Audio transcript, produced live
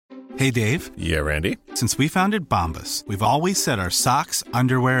Hey, Dave. Yeah, Randy. Since we founded Bombas, we've always said our socks,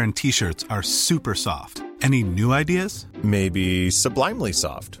 underwear, and T-shirts are super soft. Any new ideas? Maybe sublimely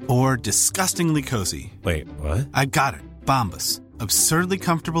soft. Or disgustingly cozy. Wait, what? I got it. Bombas. Absurdly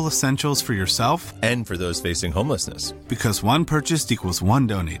comfortable essentials for yourself And for those facing homelessness. Because one purchased equals one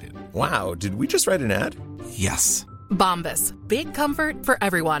donated. Wow, did we just write an ad? Yes. Bombas. Big comfort for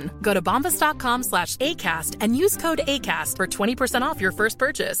everyone. Go to bombas.com/ACAST and use code ACAST for 20% off your first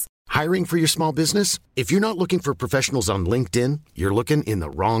purchase. Hiring for your small business? If you're not looking for professionals on LinkedIn, you're looking in the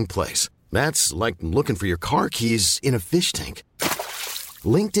wrong place. That's like looking for your car keys in a fish tank.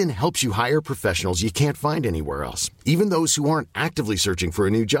 LinkedIn helps you hire professionals you can't find anywhere else, even those who aren't actively searching for a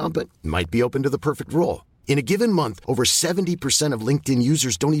new job but might be open to the perfect role. In a given month, over 70% of LinkedIn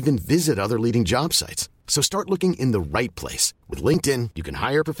users don't even visit other leading job sites. So start looking in the right place. With LinkedIn, you can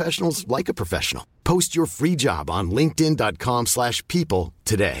hire professionals like a professional. Post your free job on linkedin.com/people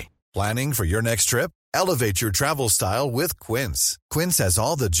today. Planning for your next trip? Elevate your travel style with Quince. Quince has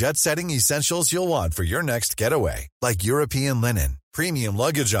all the jet-setting essentials you'll want for your next getaway, like European linen, premium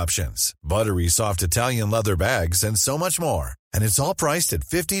luggage options, buttery soft Italian leather bags, and so much more. And it's all priced at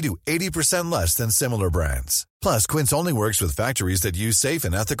 50 to 80% less than similar brands. Plus, Quince only works with factories that use safe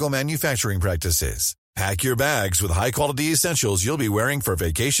and ethical manufacturing practices. Pack your bags with high-quality essentials you'll be wearing for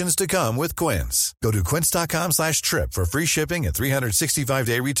vacations to come with Quince. Go to quince.com/trip for free shipping and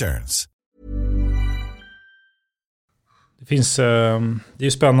 365-day returns. Det finns, det är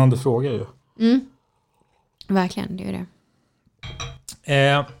ju spännande frågor ju. Verkligen, det är det.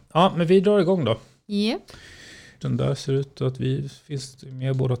 Ja, men vi drar igång då. Yep. Den där ser ut att vi finns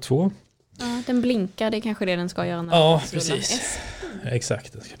med båda två. Ja, den blinkar, det är kanske det den ska göra. När ja, precis.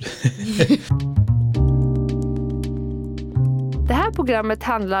 Exakt. Det här programmet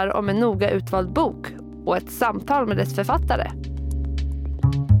handlar om en noga utvald bok och ett samtal med dess författare.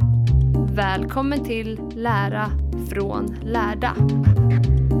 Välkommen till Lära från lärda.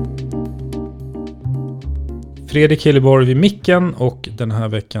 Fredrik Hilleborg vid micken, och den här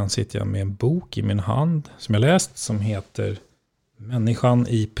veckan sitter jag med en bok i min hand som jag läst som heter Människan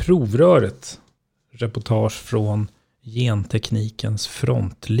i provröret. Reportage från genteknikens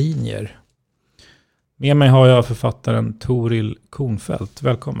frontlinjer. Med mig har jag författaren Toril Kornfeldt.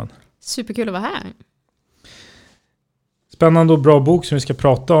 Välkommen. Superkul att vara här. Spännande och bra bok som vi ska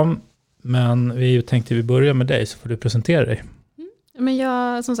prata om. Men vi tänkte vi börjar med dig, så får du presentera dig. Men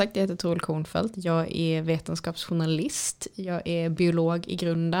jag, som sagt, jag heter Toril Kornfeldt. Jag är vetenskapsjournalist. Jag är biolog i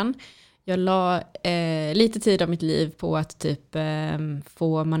grunden. Jag la lite tid av mitt liv på att typ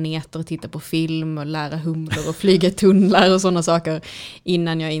få maneter att titta på film och lära humlor och flyga i tunnlar och sådana saker,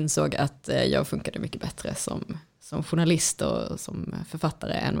 innan jag insåg att jag funkade mycket bättre som journalist och som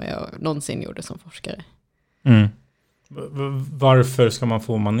författare än vad jag någonsin gjorde som forskare. Mm. Varför ska man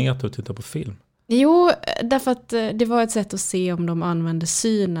få maneter att titta på film? Jo, därför att det var ett sätt att se om de använde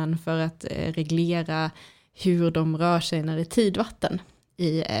synen för att reglera hur de rör sig när det är tidvatten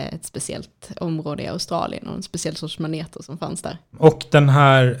i ett speciellt område i Australien, och en speciell sorts maneter som fanns där. Och den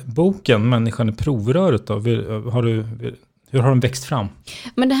här boken, Människan i provröret då, hur har den växt fram?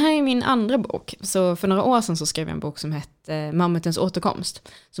 Men det här är min andra bok. Så för några år sedan så skrev jag en bok som hette Mammutens återkomst,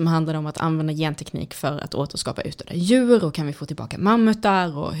 som handlade om att använda genteknik för att återskapa utdöda djur, och kan vi få tillbaka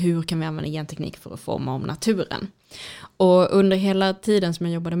mammutar, och hur kan vi använda genteknik för att forma om naturen. Och under hela tiden som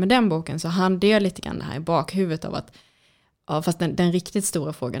jag jobbade med den boken så hade jag lite grann det här i bakhuvudet av att fast den riktigt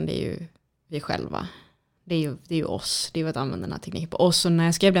stora frågan, det är ju vi själva. Det är ju oss. Det är ju att använda den här tekniken på oss. Och när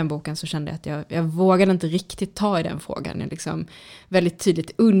jag skrev den boken så kände jag att jag vågade inte riktigt ta i den frågan. Jag liksom väldigt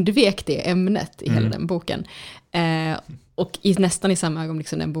tydligt undvek det ämnet i hela den boken. Och nästan i samma ögonblick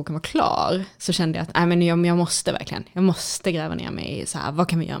som den boken var klar så kände jag att jag måste gräva ner mig i så här, vad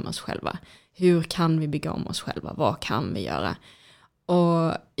kan vi göra med oss själva? Hur kan vi bygga om oss själva? Vad kan vi göra?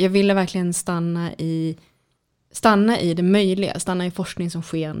 Och jag ville verkligen stanna i det möjliga, stanna i forskning som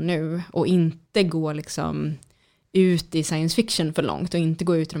sker nu, och inte gå liksom ut i science fiction för långt, och inte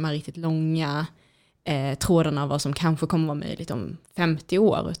gå ut i de här riktigt långa trådarna av vad som kanske kommer vara möjligt om 50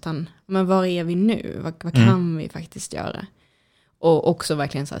 år, utan men var är vi nu? Vad kan vi faktiskt göra? Och också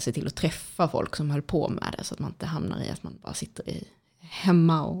verkligen så här, se till att träffa folk som höll på med det, så att man inte hamnar i att man bara sitter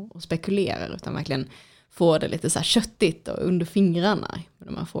hemma och spekulerar, utan verkligen får det lite så här köttigt och under fingrarna med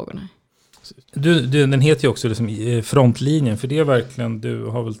de här frågorna. Den heter ju också liksom frontlinjen, för det är verkligen, du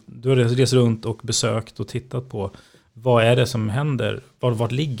har rest runt och besökt och tittat på vad är det som händer,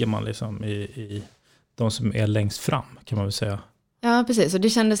 vart ligger man liksom i de som är längst fram, kan man väl säga. Ja, precis, och det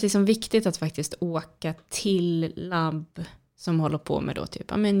kändes liksom viktigt att faktiskt åka till labb som håller på med då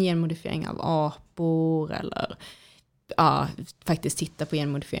typ genmodifiering av apor eller faktiskt titta på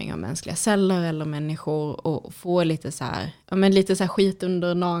genmodifiering av mänskliga celler eller människor och få lite så här skit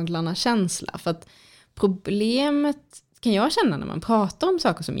under naglarna känsla. För att problemet kan jag känna när man pratar om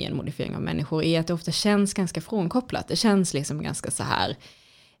saker som genmodifiering av människor är att det ofta känns ganska frånkopplat. Det känns liksom ganska så här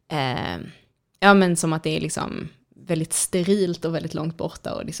men som att det är liksom väldigt sterilt och väldigt långt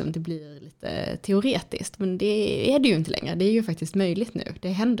borta och liksom det blir lite teoretiskt. Men det är det ju inte längre. Det är ju faktiskt möjligt nu. Det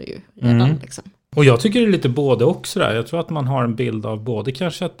händer ju redan liksom. Och jag tycker det är lite både också där. Jag tror att man har en bild av både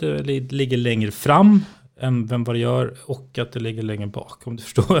kanske att det ligger längre fram än vem vad det gör och att det ligger längre bak, om du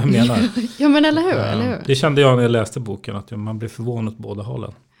förstår vad jag menar. Ja, men eller hur? Det kände jag när jag läste boken, att man blir förvånad åt båda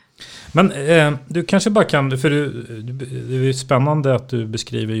hållen. Men du kanske bara kan, för det är spännande att du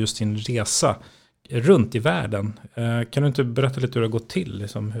beskriver just din resa runt i världen. Kan du inte berätta lite hur det har gått till?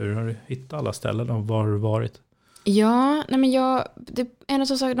 Liksom, hur har du hittat alla ställen och var har du varit? Ja, nej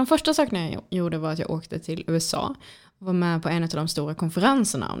men de första sakerna jag gjorde var att jag åkte till USA och var med på en av de stora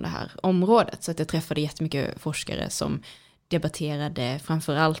konferenserna om det här området. Så att jag träffade jättemycket forskare som debatterade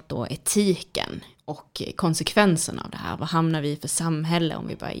framförallt då etiken och konsekvenserna av det här. Vad hamnar vi för samhälle om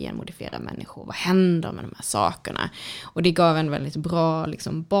vi börjar genmodifiera människor? Vad händer med de här sakerna? Och det gav en väldigt bra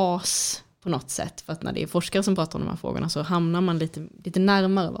liksom, bas på något sätt. För att när det är forskare som pratar om de här frågorna så hamnar man lite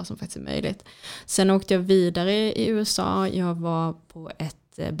närmare vad som faktiskt är möjligt. Sen åkte jag vidare i USA. Jag var på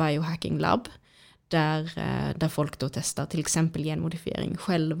ett biohacking lab. Där folk då testar till exempel genmodifiering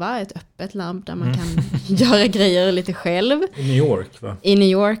själva. Ett öppet labb där man kan göra grejer lite själv. I New York, va? I New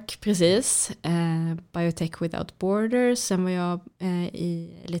York, precis. Biotech Without Borders. Sen var jag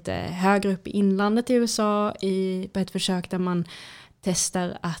lite högre upp i inlandet i USA på ett försök där man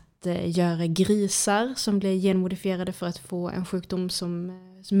testar att göra grisar som blir genmodifierade för att få en sjukdom som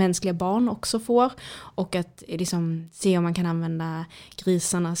mänskliga barn också får. Och att liksom se om man kan använda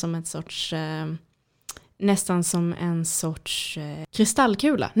grisarna som ett sorts nästan som en sorts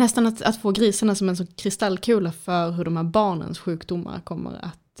kristallkula. Nästan att få grisarna som en sorts kristallkula för hur de här barnens sjukdomar kommer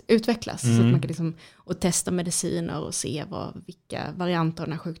att utvecklas. Så att man kan liksom, och testa mediciner och se vilka varianter av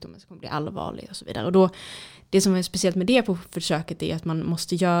den här sjukdomen som kommer bli allvarliga och så vidare. Och då, det som är speciellt med det på försöket är att man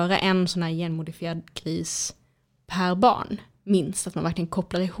måste göra en sån här genmodifierad gris per barn. Minst att man verkligen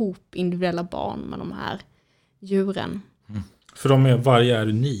kopplar ihop individuella barn med de här djuren. För varje är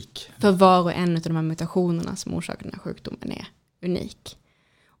unik. För var och en av de här mutationerna som orsakar den här sjukdomen är unik.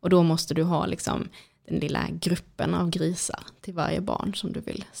 Och då måste du ha liksom den lilla gruppen av grisar till varje barn som du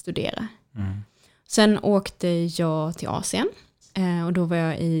vill studera. Sen åkte jag till Asien. Och då var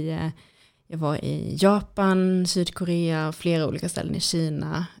jag var i Japan, Sydkorea, flera olika ställen i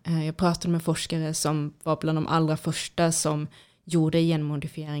Kina. Jag pratade med forskare som var bland de allra första som gjorde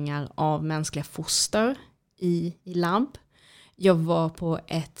genmodifieringar av mänskliga foster i labb. Jag var på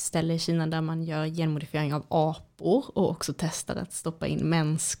ett ställe i Kina där man gör genmodifiering av apor och också testar att stoppa in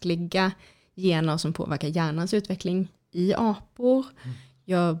mänskliga gener som påverkar hjärnans utveckling i apor.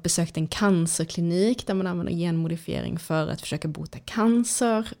 Jag besökte en cancerklinik där man använder genmodifiering för att försöka bota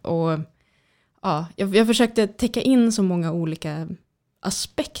cancer. Och ja, jag försökte täcka in så många olika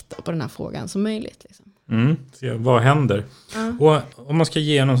aspekter på den här frågan som möjligt. Liksom. Se, vad händer? Och om man ska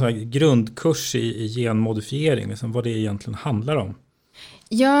ge någon sån här grundkurs i genmodifiering, liksom, vad det egentligen handlar om?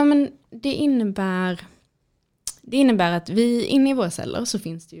 Ja, men det innebär att vi inne i våra celler så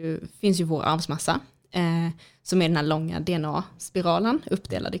finns ju vår arvsmassa som är den här långa DNA-spiralen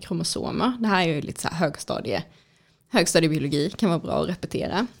uppdelad i kromosomer. Det här är ju lite så här högstadiebiologi, kan vara bra att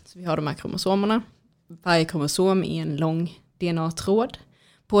repetera. Så vi har de här kromosomerna. Varje kromosom är en lång DNA-tråd.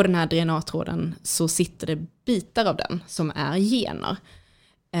 På den här DNA-tråden så sitter det bitar av den som är gener.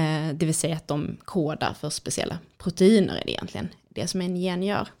 Det vill säga att de kodar för speciella proteiner är det egentligen. Det som en gen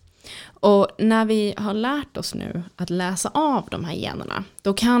gör. Och när vi har lärt oss nu att läsa av de här generna,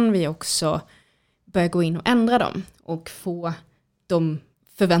 då kan vi också börja gå in och ändra dem och få de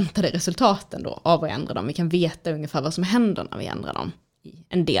förväntade resultaten då av att ändra dem. Vi kan veta ungefär vad som händer när vi ändrar dem. I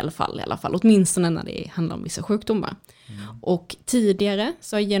en del fall i alla fall, åtminstone när det handlar om vissa sjukdomar. Och tidigare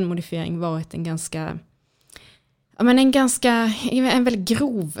så har genmodifiering varit en väldigt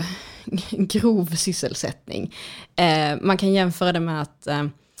grov sysselsättning. Man kan jämföra det med att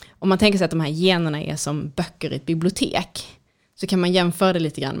om man tänker sig att de här generna är som böcker i ett bibliotek, så kan man jämföra det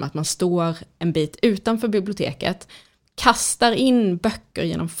lite grann med att man står en bit utanför biblioteket, kastar in böcker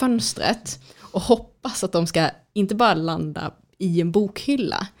genom fönstret och hoppas att de ska inte bara landa i en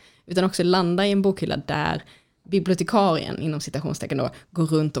bokhylla, utan också landa i en bokhylla där bibliotekarien inom citationstecken då går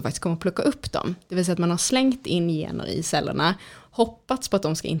runt och faktiskt kommer att plocka upp dem. Det vill säga att man har slängt in gener i cellerna, hoppats på att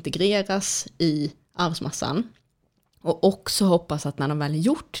de ska integreras i arvsmassan och också hoppas att när de väl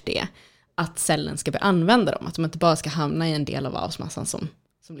gjort det, att cellen ska börja använda dem. Att de inte bara ska hamna i en del av arvsmassan som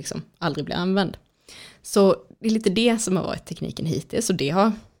liksom aldrig blir använd. Så det är lite det som har varit tekniken hittills. Och det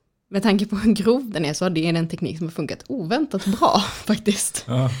har, med tanke på hur grov den är, så har det en teknik som har funkat oväntat bra faktiskt.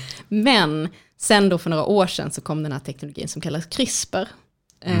 Ja. Men sen då för några år sedan så kom den här teknologin som kallas CRISPR.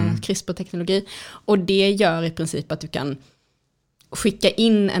 CRISPR-teknologi. Och det gör i princip att du kan skicka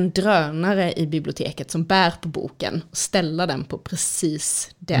in en drönare i biblioteket som bär på boken och ställa den på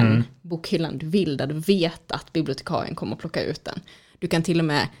precis den bokhyllan du vill, där du vet att bibliotekarien kommer att plocka ut den. Du kan till och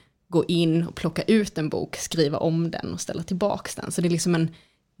med gå in och plocka ut en bok, skriva om den och ställa tillbaka den. Så det är liksom en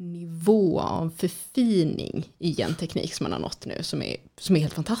nivå av förfining i genteknik som man har nått nu som är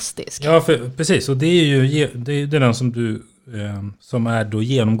helt fantastisk. Ja, precis. Och det är ju det är den som du som är då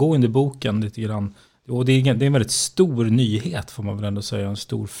genomgående i boken lite grann. Och det är en väldigt stor nyhet, får man väl ändå säga, ett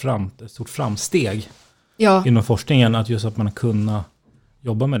stort framsteg inom forskningen, att just att man kunnat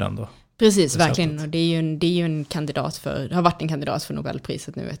jobba med den då. Precis, verkligen. Och det är ju en kandidat för, det har varit en kandidat för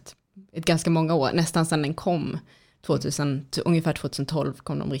Nobelpriset nu ett ganska många år, nästan sedan den kom ungefär 2012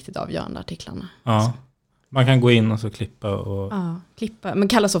 kom de riktigt avgörande artiklarna. Ja. Man kan gå in och så klippa och... Ja, klippa. Men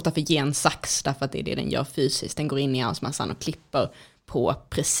kallas ofta för gensax därför att det är det den gör fysiskt. Den går in i arvsmassan och klipper på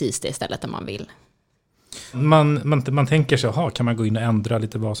precis det stället där man vill. Man tänker sig, kan man gå in och ändra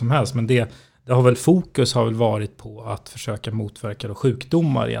lite vad som helst, men det har väl fokus varit på att försöka motverka då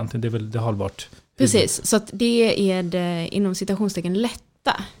sjukdomar egentligen. Det har varit... Precis, så att det är det inom citationstecken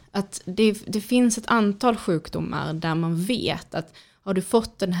lätta. Att det finns ett antal sjukdomar där man vet att har du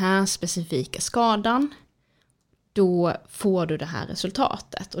fått den här specifika skadan, då får du det här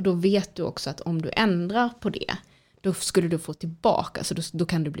resultatet. Och då vet du också att om du ändrar på det, då skulle du få tillbaka, så då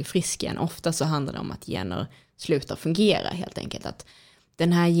kan du bli frisk igen. Ofta så handlar det om att gener slutar fungera helt enkelt. Att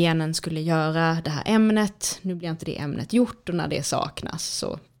den här genen skulle göra det här ämnet, nu blir inte det ämnet gjort, och när det saknas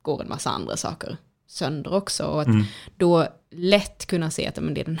så går en massa andra saker sönder också. Och att då lätt kunna se att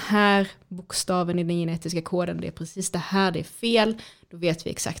men det är den här bokstaven i den genetiska koden, det är precis det här, det är fel, då vet vi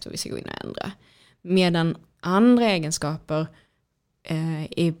exakt vad vi ska gå in och ändra. Medan andra egenskaper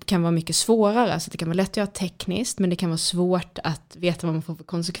kan vara mycket svårare, så det kan vara lätt att göra tekniskt, men det kan vara svårt att veta vad man får för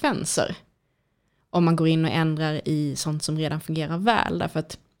konsekvenser om man går in och ändrar i sånt som redan fungerar väl. Därför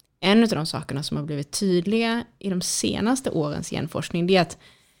att en av de sakerna som har blivit tydliga i de senaste årens genforskning, det är att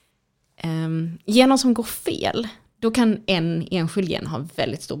gener som går fel, då kan en enskild gen ha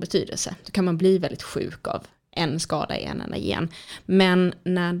väldigt stor betydelse. Då kan man bli väldigt sjuk av en skada i en enda gen. Men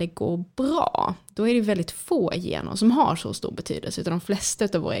när det går bra, då är det väldigt få gener som har så stor betydelse. Utan de flesta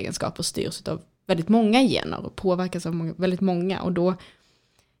av våra egenskaper styrs av väldigt många gener och påverkas av väldigt många. Och då,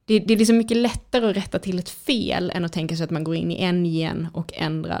 det är liksom mycket lättare att rätta till ett fel än att tänka sig att man går in i en gen och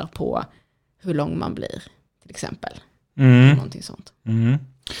ändrar på hur lång man blir, till exempel. Någonting sånt.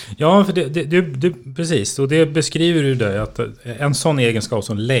 Ja, för det precis. Och det beskriver du där, att en sån egenskap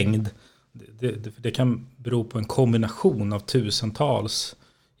som längd, det kan bero på en kombination av tusentals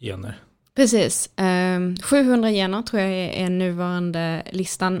gener. Precis. 700 gener tror jag är nuvarande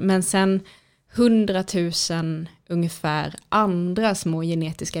listan. Men sen 100 000 ungefär andra små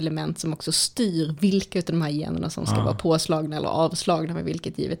genetiska element som också styr vilka av de här generna som ska vara påslagna eller avslagna med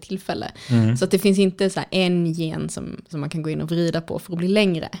vilket givet tillfälle. Så att det finns inte så här en gen som man kan gå in och vrida på för att bli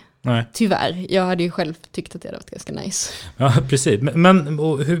längre. Nej. Tyvärr. Jag hade ju själv tyckt att det hade varit ganska nice. Ja, precis. Men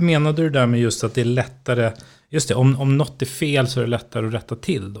hur menade du där med just att det är lättare, just det, om något är fel så är det lättare att rätta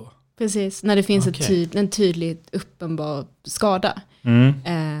till då? Precis, när det finns en tydligt uppenbar skada.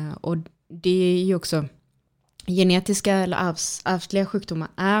 Och det är ju också genetiska eller ärftliga sjukdomar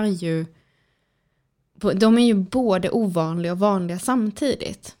de är ju både ovanliga och vanliga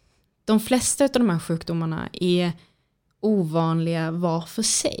samtidigt. De flesta av de här sjukdomarna är ovanliga var för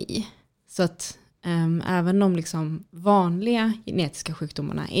sig. Så att även de liksom vanliga genetiska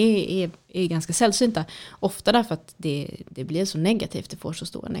sjukdomarna är ganska sällsynta. Ofta därför att det blir så negativt, det får så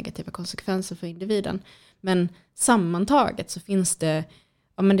stora negativa konsekvenser för individen. Men sammantaget så finns det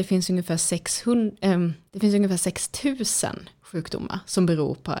ungefär 6000 sjukdomar som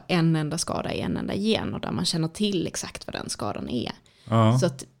beror på en enda skada i en enda gen, och där man känner till exakt vad den skadan är. Ja. Så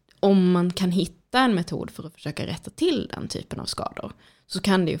att om man kan hitta en metod för att försöka rätta till den typen av skador, så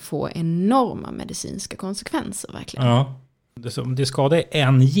kan det ju få enorma medicinska konsekvenser verkligen. Ja. Det skadar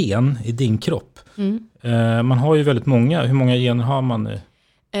en gen i din kropp. Man har ju väldigt många. Hur många gener har man nu?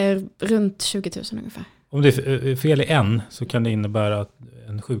 Runt 20 000 ungefär. Om det är fel i en, så kan det innebära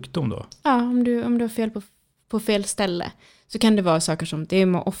en sjukdom då? Ja, om du har fel på fel ställe, så kan det vara saker som, det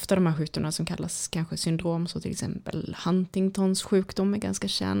är ofta de här sjukdomarna som kallas kanske syndrom, så till exempel Huntingtons sjukdom är ganska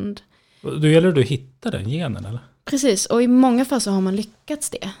känd. Då gäller det att hitta den genen, eller? Precis, och i många fall så har man lyckats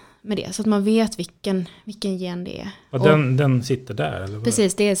det. med det. Så att man vet vilken gen det är. Och den sitter där? Eller vad?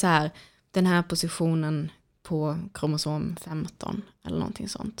 Precis, det är så här, den här positionen på kromosom 15 eller någonting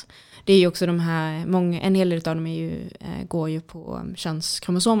sånt. Det är ju också de här, en hel del av dem är ju, går ju på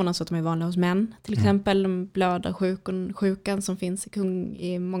könskromosomerna så att de är vanliga hos män. Till exempel de blödarsjukan som finns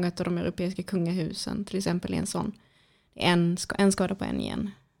i många av de europeiska kungahusen. Till exempel är en sån. En skada på en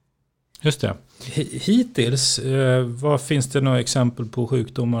gen. Just det. Hittills, vad finns det några exempel på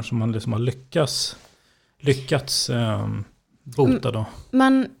sjukdomar som man liksom har lyckats bota då?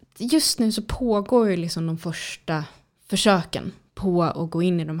 Men just nu så pågår ju liksom de första försöken på att gå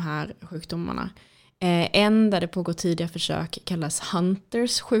in i de här sjukdomarna. En där det pågår tidiga försök kallas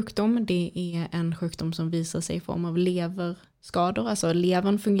Hunters sjukdom. Det är en sjukdom som visar sig i form av leverskador. Alltså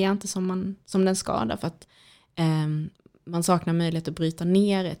levern fungerar inte som den skadar för att man saknar möjlighet att bryta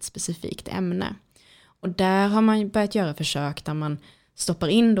ner ett specifikt ämne. Och där har man börjat göra försök där man stoppar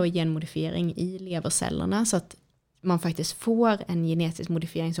in då genmodifiering i levercellerna så att man faktiskt får en genetisk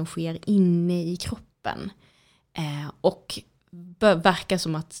modifiering som sker inne i kroppen. Och verkar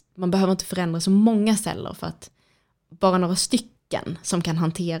som att man behöver inte förändra så många celler för att bara några stycken som kan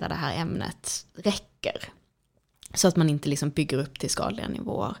hantera det här ämnet räcker. Så att man inte liksom bygger upp till skadliga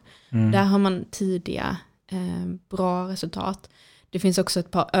nivåer. Där har man tidiga bra resultat. Det finns också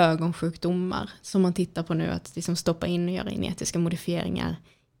ett par ögonsjukdomar som man tittar på nu att liksom stoppa in och göra genetiska modifieringar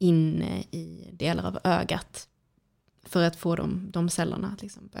inne i delar av ögat för att få de cellerna att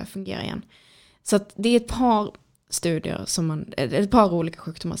liksom börja fungera igen. Så att det är ett par studier ett par olika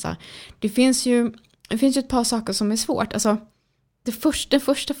sjukdomar så här. Det finns ju ett par saker som är svårt. Alltså den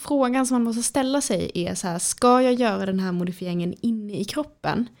första frågan som man måste ställa sig är så här, ska jag göra den här modifieringen inne i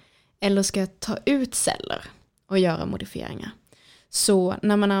kroppen eller ska jag ta ut celler och göra modifieringar? Så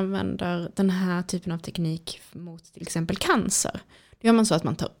när man använder den här typen av teknik mot till exempel cancer, då gör man så att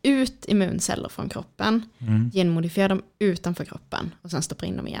man tar ut immunceller från kroppen, genmodifierar dem utanför kroppen och sen stoppar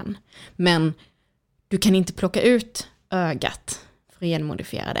in dem igen. Men du kan inte plocka ut ögat för att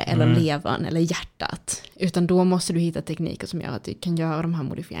genmodifiera det, eller levern eller hjärtat, utan då måste du hitta tekniker som gör att du kan göra de här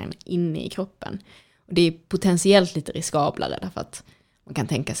modifieringarna inne i kroppen. Och det är potentiellt lite riskablare därför att man kan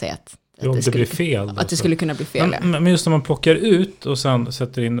tänka sig att det blir fel. Att det skulle kunna bli fel. Men just när man plockar ut och sen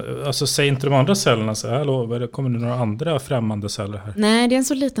sätter in, alltså säger inte de andra cellerna så här, kommer det några andra främmande celler här? Nej, det är en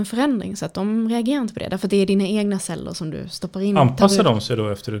så liten förändring så att de reagerar inte på det. Därför att det är dina egna celler som du stoppar in. Anpassar de sig då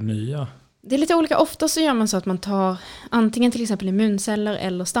efter det nya? Det är lite olika. Ofta så gör man så att man tar antingen till exempel immunceller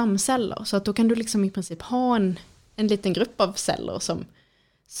eller stamceller. Så att då kan du liksom i princip ha en liten grupp av celler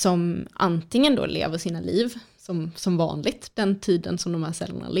som antingen då lever sina liv som vanligt den tiden som de här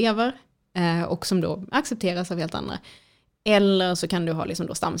cellerna lever. Och som då accepteras av helt andra. Eller så kan du ha liksom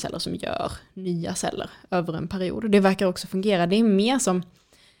då stamceller som gör nya celler över en period. Och det verkar också fungera. Det är mer som,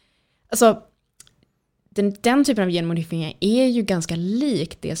 alltså den typen av genmodifieringar är ju ganska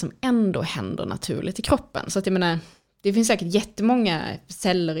likt det som ändå händer naturligt i kroppen. Så att jag menar, det finns säkert jättemånga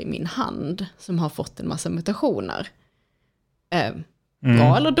celler i min hand som har fått en massa mutationer.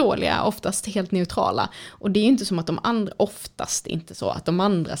 Bra eller dåliga, oftast helt neutrala. Och det är ju inte som att oftast inte så att de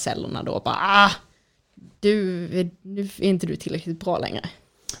andra cellerna då bara, nu är inte du tillräckligt bra längre.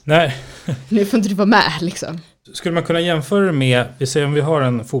 Nej. Nu får inte du vara med liksom. Skulle man kunna jämföra det med, vi säger om vi har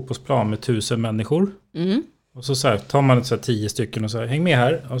en fotbollsplan med 1000 människor. Och så här, tar man så här 10 stycken och så här, häng med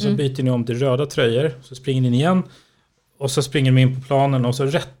här. Och så byter ni om till röda tröjor. Så springer ni in igen. Och så springer de in på planen och så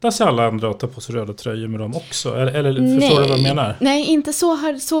rättar sig alla andra och tar på sig röda tröjor med dem också. Eller förstår du vad jag menar? Nej, inte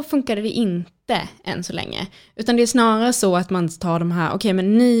så funkar det inte än så länge. Utan det är snarare så att man tar de här, okej,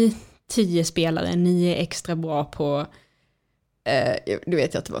 men ni 10 spelare, ni är extra bra på, du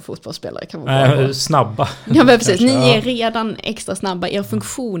vet jag att det var fotbollsspelare kan vara bra på. Snabba. Ja, men precis. Ni är redan extra snabba, er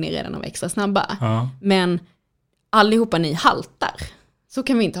funktion är redan av extra snabba. Ja. Men allihopa ni haltar. Så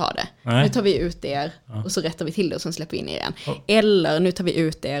kan vi inte ha det. Nej. Nu tar vi ut er och så rättar vi till det och sen släpper vi in er igen. Eller nu tar vi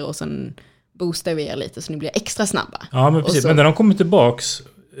ut er och sen boostar vi er lite så ni blir extra snabba. Ja, men precis. Men när de kommer tillbaks,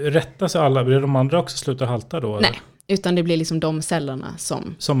 rättar sig alla, blir de andra också sluta halta då? Eller? Nej, utan det blir liksom de cellerna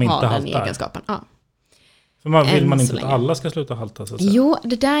som inte har haltar. Den egenskapen. Ja. För vill man inte att alla ska sluta halta? Så att säga. Jo,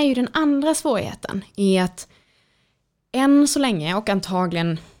 det där är ju den andra svårigheten. Är att än så länge och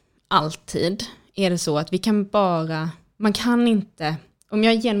antagligen alltid är det så att man kan inte. Om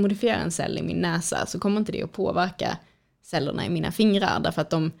jag genmodifierar en cell i min näsa så kommer inte det att påverka cellerna i mina fingrar. Därför att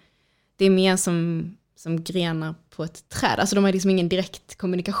det är mer som grenar på ett träd. Alltså de har liksom ingen direkt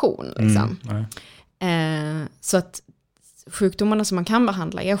kommunikation. Liksom. Så att sjukdomarna som man kan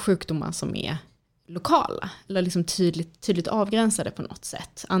behandla är sjukdomar som är lokala. Eller liksom tydligt avgränsade på något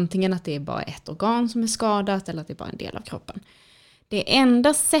sätt. Antingen att det är bara ett organ som är skadat eller att det är bara en del av kroppen. det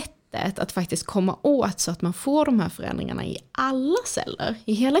enda sättet att faktiskt komma åt så att man får de här förändringarna i alla celler,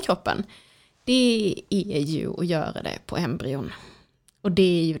 i hela kroppen, det är ju att göra det på embryon. Och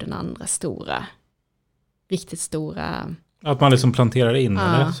det är ju den andra riktigt stora... Att man liksom planterar in?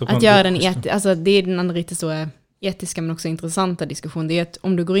 Ja, eller? Så att göra den alltså det är den andra riktigt stora etiska men också intressanta diskussion. Det är att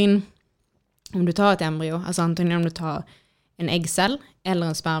om du tar ett embryo, alltså antingen om du tar en äggcell eller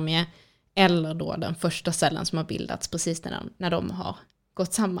en spermie, eller då den första cellen som har bildats precis när de har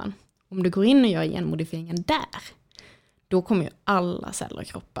gått samman. Om du går in och gör genmodifieringen där, då kommer ju alla celler i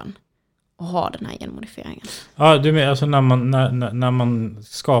kroppen att ha den här genmodifieringen. Ja, du menar alltså när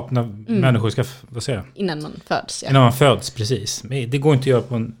människor ska, vad säger jag? Innan man föds. Ja. Innan man föds, precis. Men det går inte att göra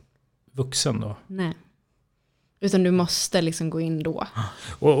på en vuxen då. Nej. Utan du måste liksom gå in då.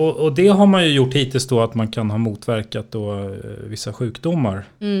 Och det har man ju gjort hittills då, att man kan ha motverkat då vissa sjukdomar.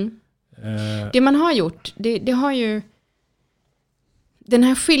 Det man har gjort, det har ju den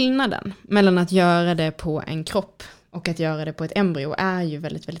här skillnaden mellan att göra det på en kropp och att göra det på ett embryo är ju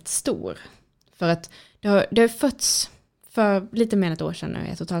väldigt, väldigt stor. För att det har fötts för lite mer än ett år sedan,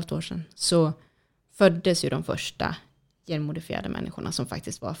 1,5 år sedan, så föddes ju de första genmodifierade människorna som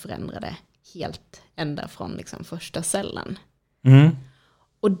faktiskt var förändrade helt ända från liksom första cellen.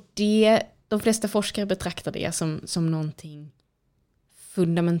 Och de flesta forskare betraktar det som någonting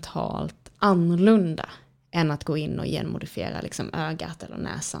fundamentalt annorlunda än att gå in och genmodifiera liksom ögat eller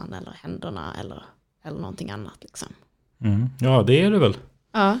näsan eller händerna eller någonting annat. Liksom. Ja, det är det väl.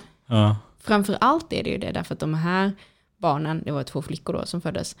 Ja. Framför allt är det ju det därför att de här barnen, det var 2 flickor då som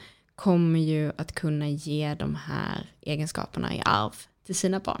föddes, kommer ju att kunna ge de här egenskaperna i arv till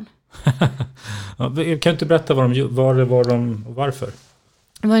sina barn. Kan du inte berätta vad det var de och varför?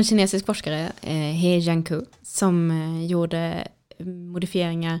 Det var en kinesisk forskare, He Jiankui, som gjorde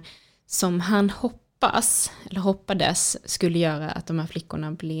modifieringar som han hoppades skulle göra att de här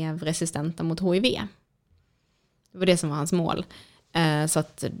flickorna blev resistenta mot HIV. Det var det som var hans mål. Så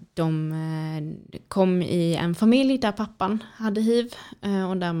att de kom i en familj där pappan hade HIV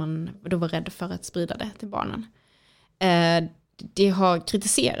och där man då var rädd för att sprida det till barnen. Det har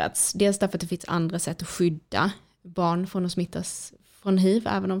kritiserats, dels därför att det finns andra sätt att skydda barn från att smittas från HIV,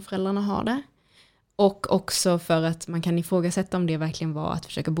 även om föräldrarna har det. Och också för att man kan ifrågasätta om det verkligen var att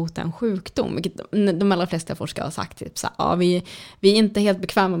försöka bota en sjukdom. Vilket de allra flesta forskare har sagt, typ så här, vi är inte helt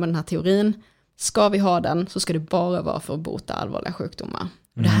bekväma med den här teorin. Ska vi ha den så ska det bara vara för att bota allvarliga sjukdomar.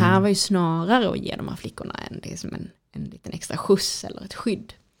 Och det här var ju snarare att ge de här flickorna en liten extra skjuts eller ett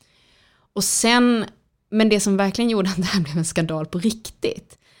skydd. Och sen, men det som verkligen gjorde att det här blev en skandal på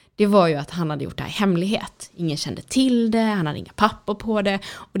riktigt, det var ju att han hade gjort det här i hemlighet. Ingen kände till det, han hade inga papper på det.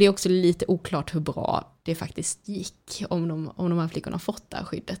 Och det är också lite oklart hur bra det faktiskt gick, om de här flickorna fått det här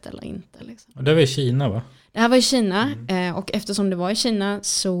skyddet eller inte. Liksom. Och det var i Kina, va? Det här var i Kina, och eftersom det var i Kina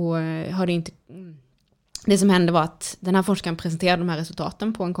så har det inte... Det som hände var att den här forskaren presenterade de här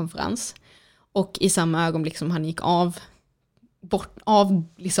resultaten på en konferens. Och i samma ögonblick som han gick av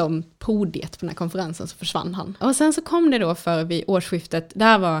liksom podiet på den här konferensen så försvann han. Och sen så kom det då vid årsskiftet, det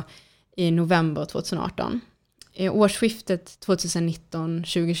här var i november 2018. I årsskiftet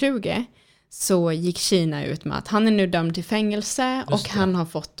 2019-2020 så gick Kina ut med att han är nu dömd till fängelse och han har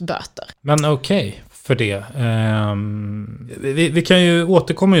fått böter. Men okej, för det. Vi kan ju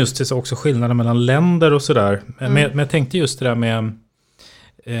återkomma just till också skillnader mellan länder och sådär. Men jag tänkte just det där med...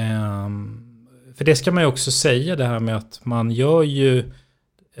 för det ska man ju också säga, det här med att man gör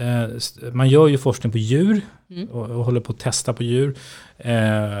ju forskning på djur och håller på att testa på djur.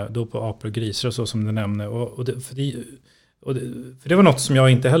 Då på apor och grisar och så som du nämnde. För det var något som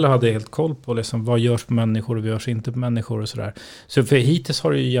jag inte heller hade helt koll på. Liksom, vad görs på människor och vad görs inte på människor och sådär. Så för hittills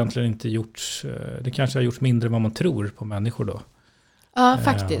har det ju egentligen inte gjorts... Det kanske har gjorts mindre än vad man tror på människor då. Ja,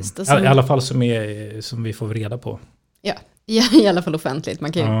 faktiskt. I alla fall som vi får reda på. Ja, i alla fall offentligt.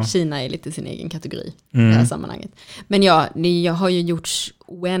 Man kan ju, Kina är lite sin egen kategori i det här sammanhanget. Men jag har ju gjorts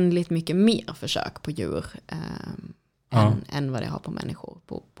oändligt mycket mer försök på djur än vad det har på människor.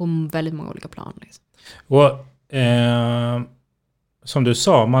 På väldigt många olika plan. Liksom. Och som du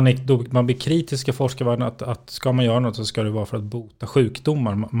sa, man blir kritiska forskare att ska man göra något så ska det vara för att bota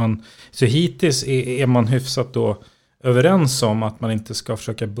sjukdomar. Så hittills är man hyfsat då överens om att man inte ska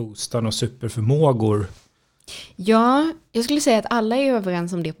försöka boosta några superförmågor. Ja, jag skulle säga att alla är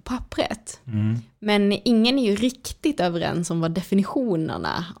överens om det på pappret. Men ingen är ju riktigt överens om vad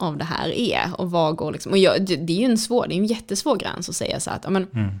definitionerna av det här är. Och vad går liksom, och det är ju en jättesvår gräns att säga så att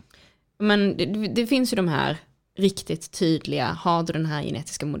men det finns ju de här riktigt tydliga, har du den här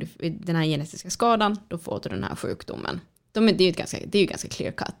genetiska skadan, då får du den här sjukdomen. Det är ju ganska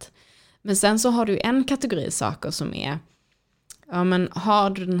clear cut. Men sen så har du en kategori saker som är, ja men har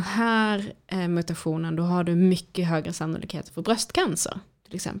du den här mutationen, då har du mycket högre sannolikhet för bröstcancer.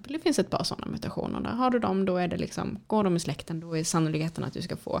 Till exempel, det finns ett par sådana mutationer. Där har du dem, då är det liksom, går de i släkten, då är sannolikheten att du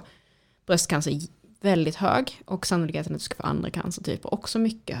ska få bröstcancer väldigt hög. Och sannolikheten att du ska få andra cancertyper också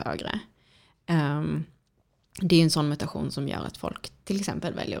mycket högre. Det är en sån mutation som gör att folk till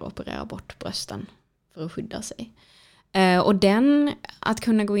exempel väljer att operera bort brösten för att skydda sig. Och den, att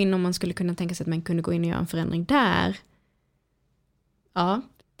kunna gå in, om man skulle kunna tänka sig att man kunde gå in och göra en förändring där. Ja,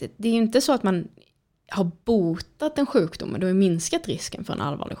 det är ju inte så att man har botat en sjukdom, men då har minskat risken för en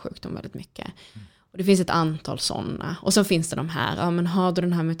allvarlig sjukdom väldigt mycket. Och det finns ett antal sådana. Och så finns det de här, ja men har du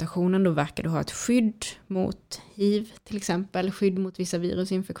den här mutationen, då verkar du ha ett skydd mot HIV till exempel, skydd mot vissa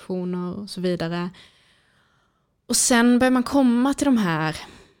virusinfektioner och så vidare. Och sen börjar man komma till de här,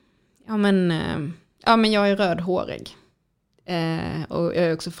 ja men jag är rödhårig. Och jag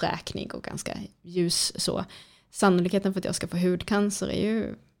är också fräknig och ganska ljus så. Sannolikheten för att jag ska få hudcancer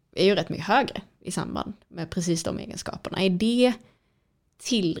är ju rätt mycket högre i samband med precis de egenskaperna. Är det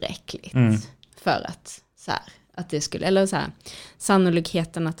tillräckligt för att så här, att det skulle, eller så här,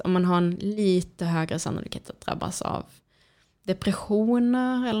 sannolikheten att om man har en lite högre sannolikhet att drabbas av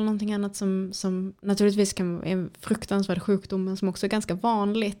depressioner eller någonting annat som naturligtvis kan vara en fruktansvärd sjukdom, men som också är ganska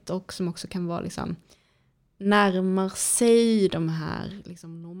vanligt och som också kan vara liksom närmar sig de här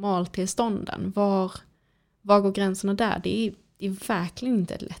liksom normaltillstånden. Var går gränserna där? Det är verkligen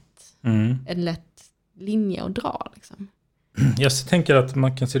inte en lätt linje att dra. Liksom. Jag tänker att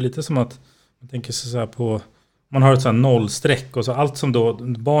man kan se lite som att man tänker så här på, man har ett så här nollstreck och så allt som då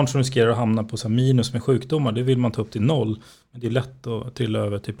barn som riskerar att hamna på så här minus med sjukdomar, det vill man ta upp till 0. Men det är lätt att trilla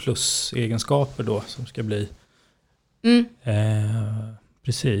över till plus-egenskaper då som ska bli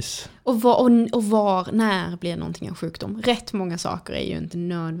precis. Och när blir någonting en sjukdom? Rätt många saker är ju inte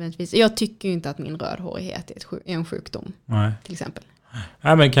nödvändigtvis. Jag tycker ju inte att min rödhårighet är en sjukdom. Nej. Till exempel. Nej,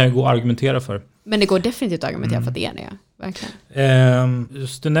 men det kan ju gå att argumentera för. Men det går definitivt att argumentera för att det är det. Verkligen.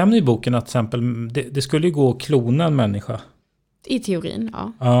 Just, du nämner i boken att till exempel, det skulle ju gå att klona en människa. I teorin,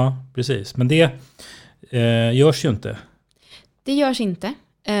 ja. Ja, precis. Men det görs ju inte. Det görs inte.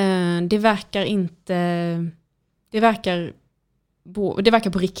 Det verkar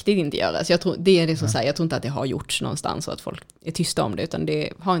på riktigt inte göras. Jag tror, det är det som säger. Jag tror inte att det har gjorts någonstans så att folk är tysta om det, utan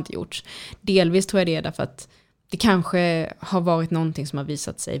det har inte gjorts. Delvis tror jag det är därför att det kanske har varit någonting som har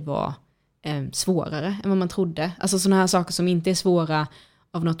visat sig vara svårare än vad man trodde. Alltså sådana här saker som inte är svåra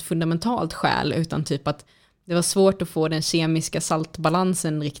av något fundamentalt skäl, utan typ att det var svårt att få den kemiska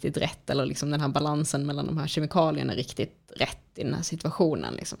saltbalansen riktigt rätt, eller liksom den här balansen mellan de här kemikalierna riktigt rätt i den här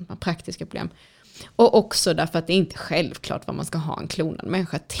situationen, liksom, de här praktiska problem. Och också därför att det är inte självklart vad man ska ha en klonad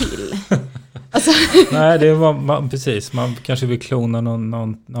människa till. Alltså. Nej, det var precis. Man kanske vill klona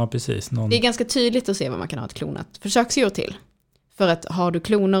någon. Det är ganska tydligt att se vad man kan ha ett klonat försöksdjur till. För att har du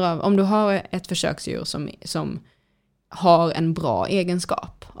kloner av, om du har ett försöksdjur som har en bra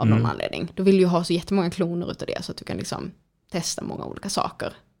egenskap av någon anledning, då vill du ju ha så jättemånga kloner utav det så att du kan liksom testa många olika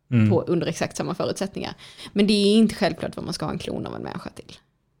saker under exakt samma förutsättningar. Men det är inte självklart vad man ska ha en klon av en människa till.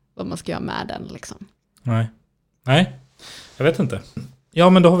 Vad man ska göra med den liksom. Nej, jag vet inte. Ja,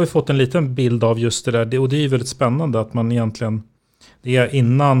 men då har vi fått en liten bild av just det där. Och det är ju väldigt spännande att man egentligen, det är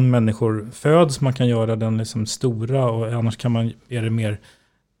innan människor föds man kan göra den liksom stora, och annars kan man göra det mer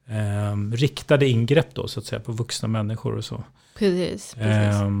riktade ingrepp då så att säga på vuxna människor och så. Precis.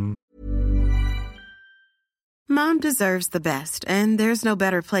 Mom deserves the best, and there's no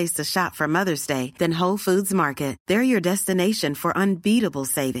better place to shop for Mother's Day than Whole Foods Market. They're your destination for unbeatable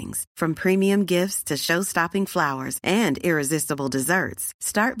savings, from premium gifts to show-stopping flowers and irresistible desserts.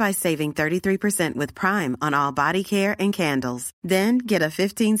 Start by saving 33% with Prime on all body care and candles. Then get a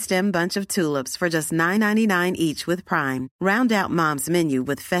 15-stem bunch of tulips for just $9.99 each with Prime. Round out Mom's menu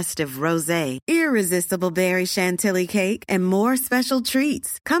with festive rosé, irresistible berry chantilly cake, and more special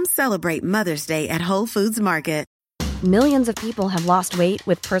treats. Come celebrate Mother's Day at Whole Foods Market. Millions of people have lost weight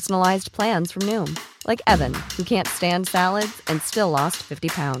with personalized plans from Noom. Like Evan, who can't stand salads and still lost 50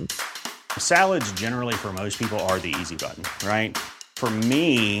 pounds. Salads generally for most people are the easy button, right? For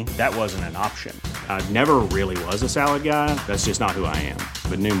me, that wasn't an option. I never really was a salad guy. That's just not who I am.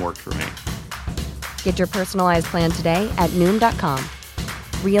 But Noom worked for me. Get your personalized plan today at Noom.com.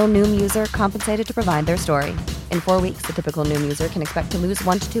 Real Noom user compensated to provide their story. In 4 weeks, the typical Noom user can expect to lose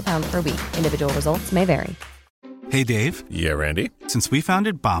 1 to 2 pounds per week. Individual results may vary. Hey, Dave. Yeah, Randy. Since we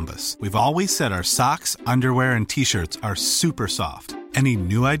founded Bombas, we've always said our socks, underwear, and T-shirts are super soft. Any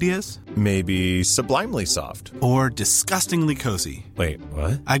new ideas? Maybe sublimely soft. Or disgustingly cozy. Wait,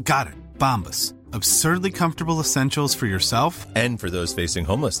 what? I got it. Bombas. Absurdly comfortable essentials for yourself And for those facing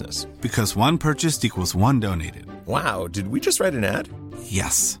homelessness. because one purchased equals one donated. Wow, did we just write an ad?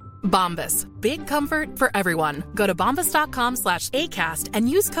 Yes. Bombas. Big comfort for everyone. Go to bombas.com/ACAST and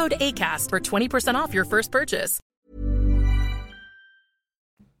use code ACAST for 20% off your first purchase.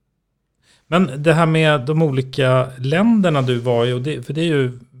 Men det här med de olika länderna du var i, och för det är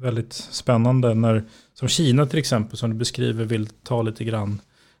ju väldigt spännande när, som Kina till exempel, som du beskriver, vill ta lite grann,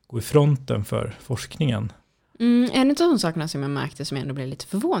 gå i fronten för forskningen. En av de sakerna som jag märkte som jag ändå blev lite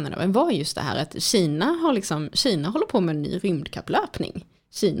förvånad över var just det här att Kina håller på med en ny rymdkapplöpning.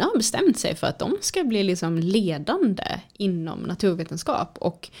 Kina har bestämt sig för att de ska bli liksom ledande inom naturvetenskap,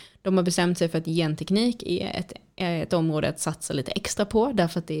 och de har bestämt sig för att genteknik är ett område att satsa lite extra på,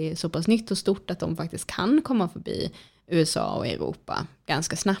 därför att det är så pass nytt och stort att de faktiskt kan komma förbi USA och Europa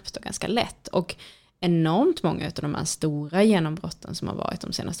ganska snabbt och ganska lätt. Och enormt många av de här stora genombrotten som har varit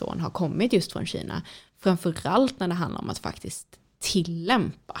de senaste åren har kommit just från Kina, framförallt när det handlar om att faktiskt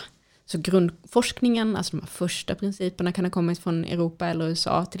tillämpa. Så grundforskningen, alltså de här första principerna, kan ha kommit från Europa eller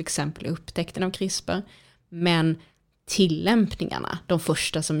USA, till exempel upptäckten av CRISPR. Men tillämpningarna, de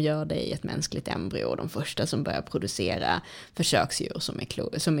första som gör det i ett mänskligt embryo, de första som börjar producera försöksdjur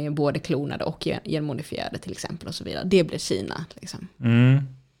som är både klonade och genmodifierade till exempel och så vidare, det blir Kina. Liksom.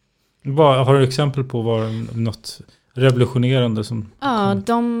 Har du exempel på något revolutionerande som... Ja,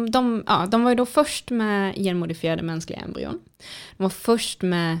 de var ju då först med genmodifierade mänskliga embryon. De var först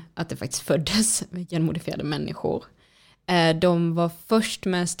med att det faktiskt föddes genmodifierade människor. De var först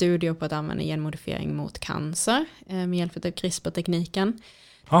med studier på att använda genmodifiering mot cancer med hjälp av CRISPR-tekniken.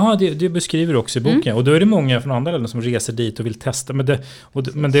 Ja, det beskriver du också i boken. Och då är det många från andra länder som reser dit och vill testa. Men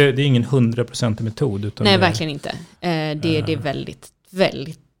det är ingen 100% metod. Utan nej, verkligen inte. Det är väldigt,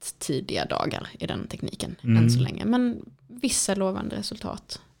 väldigt tidiga dagar i den tekniken än så länge. Men vissa lovande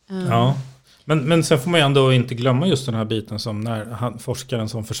resultat. Ja, men sen får man ju ändå inte glömma just den här biten som när forskaren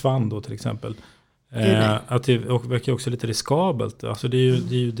som försvann då till exempel. Att det verkar också lite riskabelt. Alltså det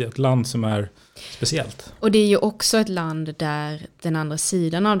är ju ett land som är speciellt. Och det är ju också ett land där den andra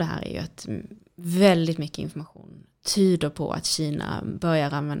sidan av det här är ju att väldigt mycket information tyder på att Kina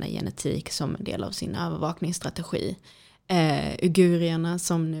börjar använda genetik som en del av sin övervakningsstrategi. Uigurerna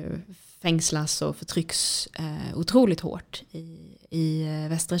som nu fängslas och förtrycks otroligt hårt i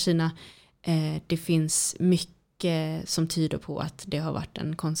västra Kina. Det finns mycket som tyder på att det har varit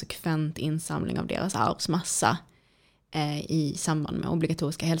en konsekvent insamling av deras arvsmassa i samband med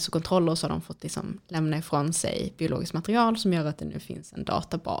obligatoriska hälsokontroller, så har de fått liksom lämna ifrån sig biologiskt material som gör att det nu finns en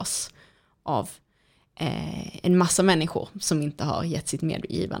databas av en massa människor som inte har gett sitt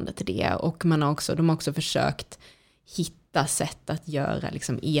medgivande till det. Och de har också försökt hitta sätt att göra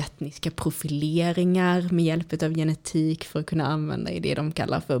liksom etniska profileringar med hjälp av genetik för att kunna använda i det de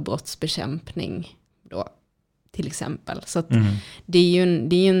kallar för brottsbekämpning då, till exempel. Så att det är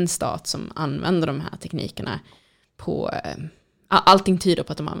ju en stat som använder de här teknikerna på... allting tyder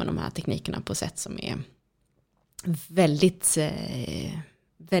på att de använder de här teknikerna på sätt som är väldigt,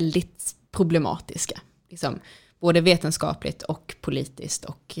 väldigt problematiska. Liksom, både vetenskapligt och politiskt,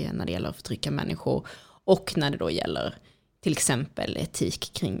 och när det gäller att förtrycka människor, och när det då gäller till exempel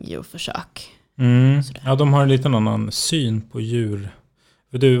etik kring djurförsök. Ja, de har en liten annan syn på djur.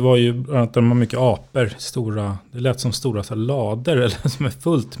 För du var ju, de har mycket apor, stora, det lät som stora så lader eller som är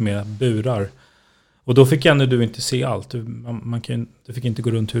fullt med burar. Och då fick du inte se allt. Du fick inte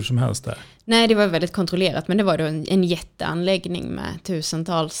gå runt hur som helst där. Nej, det var väldigt kontrollerat, men det var då en jätteanläggning med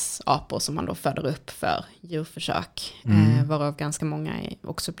tusentals apor som man då föder upp för djurförsök. Varav ganska många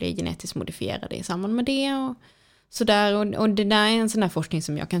också blir genetiskt modifierade i samband med det. Och sådär. Och det där är en sån här forskning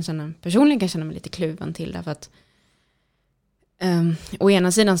som jag personligen kan känna mig lite kluven till. Därför att å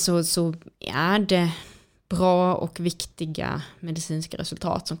ena sidan så är det bra och viktiga medicinska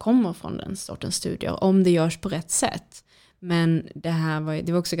resultat som kommer från den sortens studier om det görs på rätt sätt. Men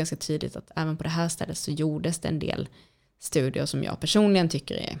det var också ganska tydligt att även på det här stället så gjordes det en del studier som jag personligen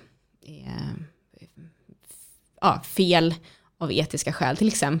tycker är fel av etiska skäl. Till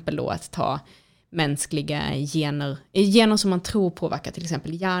exempel då att ta mänskliga gener som man tror påverkar till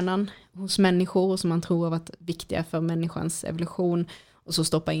exempel hjärnan hos människor och som man tror har varit viktiga för människans evolution, och så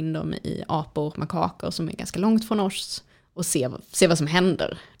stoppa in dem i apor, makaker som är ganska långt från oss och se vad som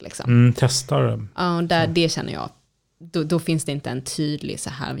händer. Liksom. Testar. Ja, och det känner jag, då finns det inte en tydlig så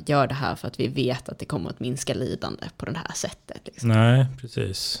här, vi gör det här för att vi vet att det kommer att minska lidande på det här sättet. Liksom. Nej,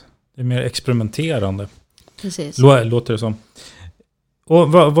 precis. Det är mer experimenterande. Precis. Låter det som.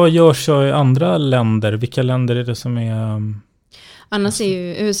 Och vad görs i andra länder? Vilka länder är det som är... Annars är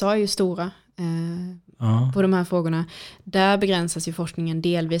ju USA är ju stora. på de här frågorna. Där begränsas ju forskningen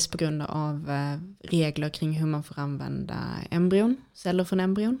delvis på grund av regler kring hur man får använda celler från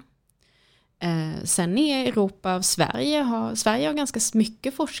embryon. Sen i Europa och Sverige har ganska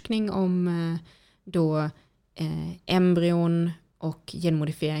mycket forskning om embryon och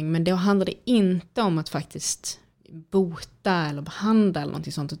genmodifiering, men då handlar det inte om att faktiskt bota eller behandla eller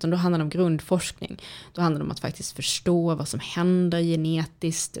någonting sånt, utan då handlar det om grundforskning. Då handlar det om att faktiskt förstå vad som händer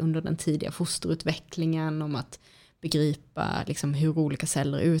genetiskt under den tidiga fosterutvecklingen, om att begripa liksom hur olika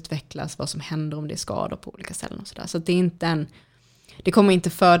celler utvecklas, vad som händer om det är skador på olika celler och sådär. Så det kommer inte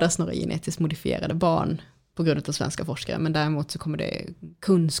födas några genetiskt modifierade barn på grund av svenska forskare, men däremot så kommer det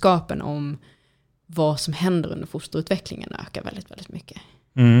kunskapen om vad som händer under fosterutvecklingen öka väldigt, väldigt mycket.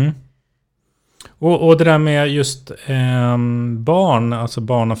 Mm. Och det där med just barn, alltså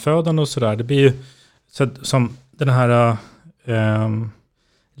barnafödande och sådär, det blir ju så som den här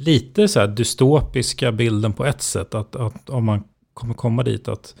lite så här dystopiska bilden på ett sätt, att om man kommer komma dit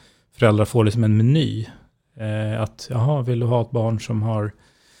att föräldrar får liksom en meny, att jaha, vill du ha ett barn som har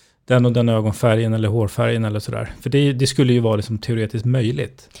den och den ögonfärgen eller hårfärgen eller sådär, för det skulle ju vara liksom teoretiskt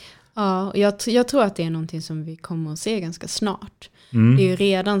möjligt. Ja, och jag tror att det är någonting som vi kommer att se ganska snart. Mm. Det är ju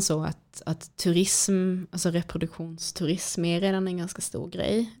redan så att turism, alltså reproduktionsturism är redan en ganska stor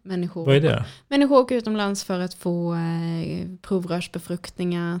grej. Vad är det? Människor åker utomlands för att få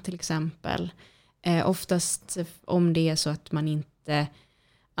provrörsbefruktningar till exempel. Oftast om det är så att man inte,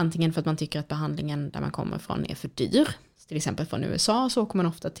 antingen för att man tycker att behandlingen där man kommer ifrån är för dyr, till exempel från USA så åker man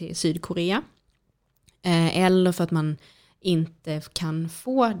ofta till Sydkorea. Eller för att man inte kan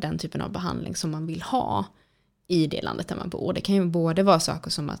få den typen av behandling som man vill ha i det landet där man bor. Det kan ju både vara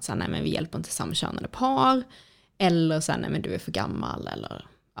saker som att nej, men vi hjälper inte samkönade par, eller så nej, men du är för gammal, eller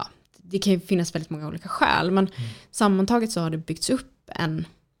ja, det kan ju finnas väldigt många olika skäl, men sammantaget så har det byggts upp en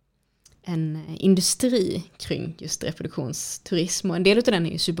industri kring just reproduktionsturism, och en del av den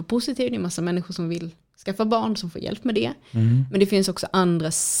är ju superpositiv. Det är en massa människor som vill skaffa barn som får hjälp med det. Men det finns också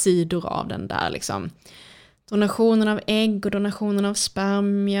andra sidor av den där liksom. Donationen av ägg och donationen av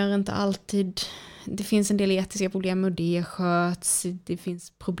spermier, inte alltid. Det finns en del etiska problem med det sköts. Det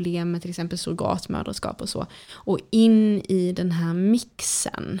finns problem med till exempel surrogatmödraskap och så. Och in i den här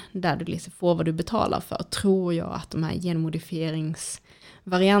mixen där du liksom får vad du betalar för, tror jag att de här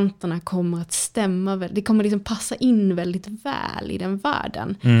genmodifieringsvarianterna kommer att stämma. Det kommer liksom passa in väldigt väl i den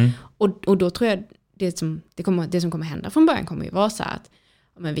världen. Och då tror jag det som kommer hända från början kommer ju vara så här att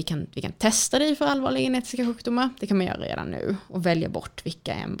men vi kan testa dig för allvarliga genetiska sjukdomar. Det kan man göra redan nu. Och välja bort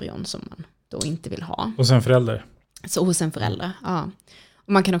vilka embryon som man då inte vill ha. Hos en förälder? Så hos en förälder, ja.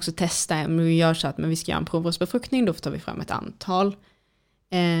 Och man kan också testa, om vi gör så att men vi ska göra en provrörsbefruktning, då tar vi fram ett antal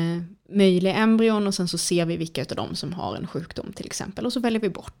möjliga embryon och sen så ser vi vilka av dem som har en sjukdom till exempel. Och så väljer vi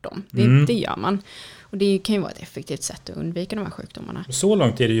bort dem. Det gör man. Och det kan ju vara ett effektivt sätt att undvika de här sjukdomarna. Så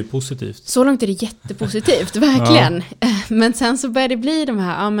långt är det ju positivt. Så långt är det jättepositivt, verkligen. Ja. Men sen så börjar det bli de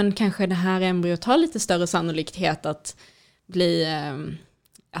här, ja men kanske det här embryot har lite större sannolikhet att bli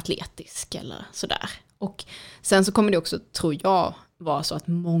atletisk eller sådär. Och sen så kommer det också, tror jag, vara så att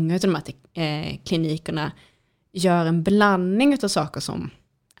många av de här klinikerna gör en blandning av saker som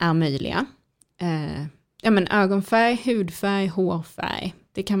är möjliga. Ja men ögonfärg, hudfärg, hårfärg,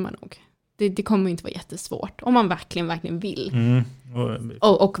 det kan man nog. Det kommer inte vara jättesvårt. Om man verkligen vill.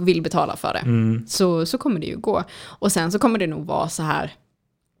 Och vill betala för det. Så kommer det ju gå. Och sen så kommer det nog vara så här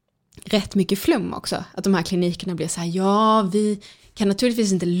rätt mycket flum också. Att de här klinikerna blir så här, ja vi kan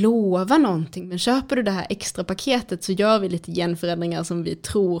naturligtvis inte lova någonting, men köper du det här extra paketet så gör vi lite genförändringar som vi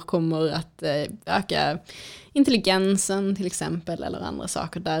tror kommer att öka intelligensen till exempel, eller andra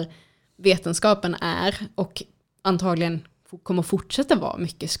saker där vetenskapen är och antagligen kommer fortsätta vara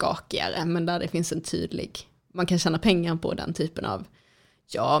mycket skakigare, men där det finns en tydlig, man kan tjäna pengar på den typen av,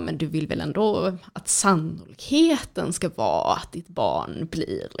 ja men du vill väl ändå att sannolikheten ska vara att ditt barn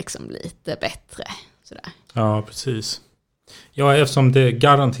blir liksom lite bättre. Sådär. Ja, precis. Ja, eftersom det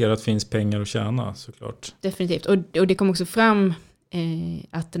garanterat finns pengar att tjäna, såklart. Definitivt. Och det kom också fram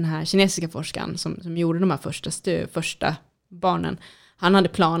att den här kinesiska forskaren som gjorde de här första barnen, han hade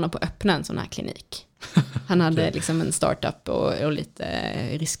planer på att öppna en sån här klinik. Han hade liksom en startup och lite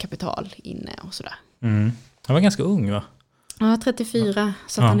riskkapital inne och sådär. Han var ganska ung, va? Ja, 34.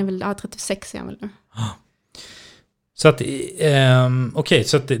 Så att han är väl 36 är han väl nu. Så att, okej,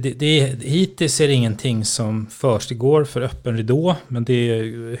 så att det hittills är det ingenting som försiggår för öppen ridå, men det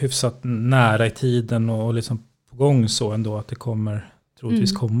är hyfsat nära i tiden och liksom på gång så ändå att det kommer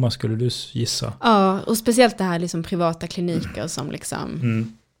troligtvis komma, skulle du gissa? Ja, och speciellt det här liksom privata kliniker som liksom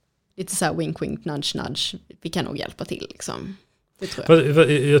lite så här wink, wink, nudge, nudge. Vi kan nog hjälpa till liksom. Det tror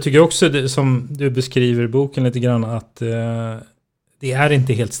jag. Jag tycker också det, som du beskriver i boken lite grann, att det är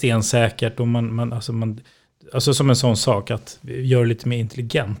inte helt stensäkert. Och alltså som en sån sak att göra lite mer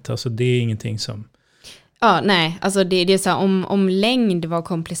intelligent. Alltså det är ingenting som... Ja, nej. Alltså det är så här, om längd var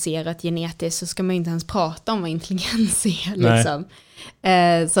komplicerat genetiskt så ska man inte ens prata om vad intelligens är. Liksom.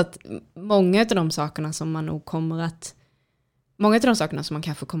 Så att många av de sakerna som man nog kommer att... Många av de sakerna som man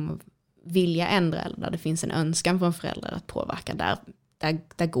kanske kommer vilja ändra, eller där det finns en önskan från föräldrar att påverka,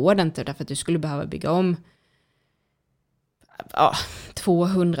 där går det inte, därför att du skulle behöva bygga om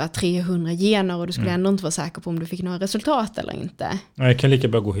 200-300 gener och du skulle ändå inte vara säker på om du fick några resultat eller inte. Ja, det kan lika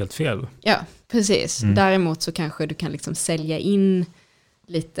bra gå helt fel. Ja, precis. Däremot så kanske du kan liksom sälja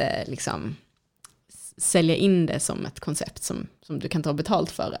in det som ett koncept som du kan ta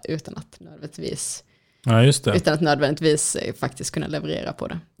betalt för utan att nödvändigtvis faktiskt kunna leverera på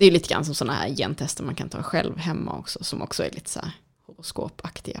det. Det är lite grann som sådana här gentester man kan ta själv hemma också, som också är lite så här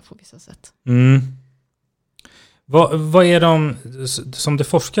horoskopaktiga på vissa sätt. Vad är de som det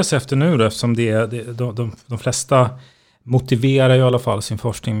forskas efter nu då, eftersom de flesta motiverar i alla fall sin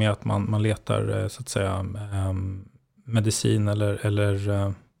forskning med att man letar så att säga medicin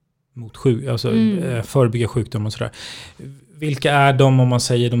eller mot förebygga sjukdom och sådär. Vilka är de, om man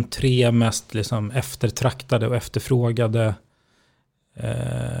säger de 3 mest liksom eftertraktade och efterfrågade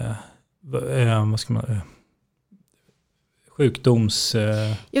vad ska man sjukdoms...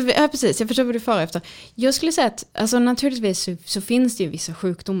 Ja, precis. Jag förstår vad du far efter. Jag skulle säga att alltså, naturligtvis så finns det ju vissa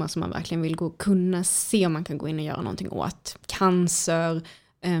sjukdomar som man verkligen vill kunna se om man kan gå in och göra någonting åt. Cancer,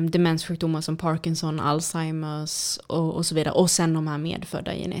 demenssjukdomar som Parkinson, Alzheimers och så vidare. Och sen de här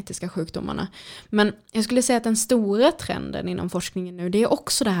medfödda genetiska sjukdomarna. Men jag skulle säga att den stora trenden inom forskningen nu, det är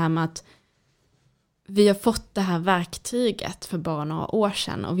också det här med att vi har fått det här verktyget för bara några år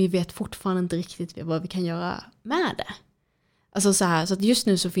sedan och vi vet fortfarande inte riktigt vad vi kan göra med det. Alltså så att just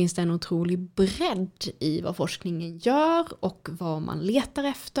nu så finns det en otrolig bredd i vad forskningen gör och vad man letar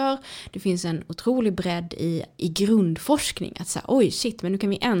efter. Det finns en otrolig bredd i grundforskning. Att säga, men nu kan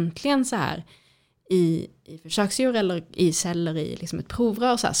vi äntligen så här i försöksdjur eller i celler i liksom ett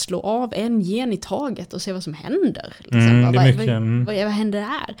provrör så här, slå av en gen i taget och se vad som händer. Liksom. Vad händer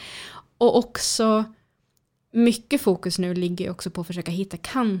där? Och också mycket fokus nu ligger också på att försöka hitta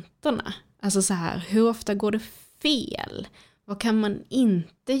kanterna. Alltså så här, hur ofta går det fel? Vad kan man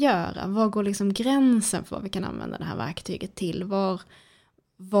inte göra? Var går liksom gränsen för vad vi kan använda det här verktyget till?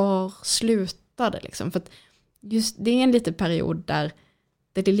 Var slutar det liksom? För att just det är en liten period där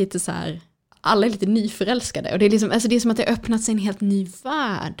det är lite så här, alla är lite nyförälskade. Och det är liksom, alltså det är som att det har öppnat sig en helt ny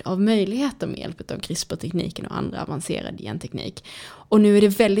värld av möjligheter med hjälp av CRISPR-tekniken och andra avancerad genteknik. Och nu är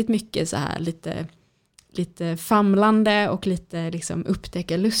det väldigt mycket så här lite famlande och lite liksom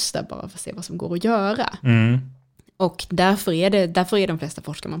upptäckarlusta bara för att se vad som går att göra. Och därför är de flesta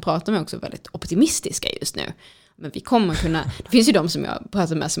forskare man pratar med också väldigt optimistiska just nu. Men vi kommer kunna, det finns ju de som jag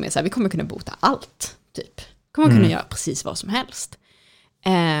pratar med som är så här, vi kommer kunna bota allt, typ. Vi kommer kunna göra precis vad som helst.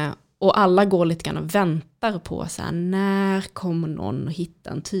 Och alla går lite grann och väntar på så här, när kommer någon att hitta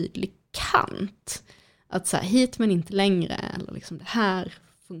en tydlig kant? Att så här, hit men inte längre, eller liksom det här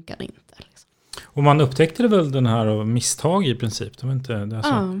funkar inte. Liksom. Och man upptäckte väl den här av misstag i princip? Det var inte det så.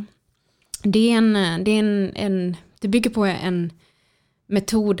 Ja. Det bygger på en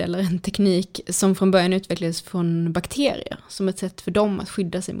metod eller en teknik som från början utvecklades från bakterier som ett sätt för dem att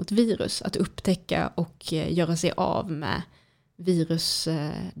skydda sig mot virus, att upptäcka och göra sig av med virus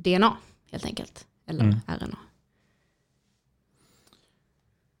DNA helt enkelt, eller RNA.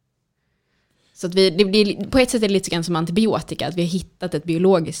 Så att på ett sätt är det lite grann som antibiotika, att vi har hittat ett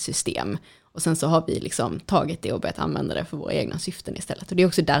biologiskt system och sen så har vi liksom tagit det och börjat använda det för våra egna syften istället. Och det är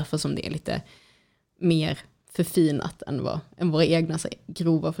också därför som det är lite mer förfinat än våra egna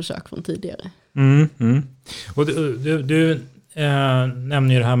grova försök från tidigare. Och du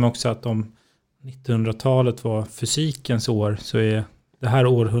nämner ju det här med också att om 1900-talet var fysikens år, så är det här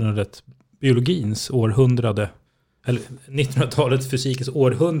århundradet biologins århundrade. Eller 1900-talets fysikens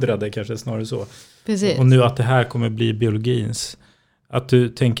århundrade kanske snarare så. Precis. Och nu att det här kommer bli biologins. Att du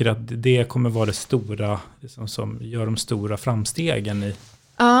tänker att det kommer vara det stora liksom, som gör de stora framstegen i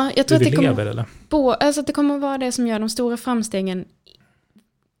jag tror hur att det lever, eller? Alltså att det kommer vara det som gör de stora framstegen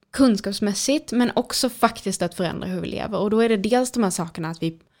kunskapsmässigt, men också faktiskt att förändra hur vi lever. Och då är det dels de här sakerna att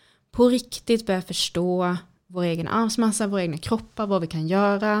vi på riktigt börjar förstå vår egen arvsmassa, våra egna kroppar, vad vi kan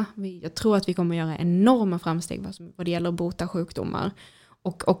göra. Jag tror att vi kommer göra enorma framsteg vad det gäller att bota sjukdomar.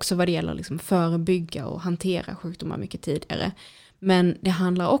 Och också vad det gäller liksom förebygga och hantera sjukdomar mycket tidigare. Men det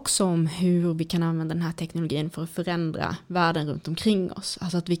handlar också om hur vi kan använda den här teknologin för att förändra världen runt omkring oss.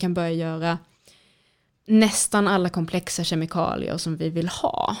 Alltså att vi kan börja göra nästan alla komplexa kemikalier som vi vill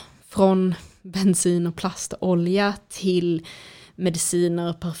ha. Från bensin och plast och olja till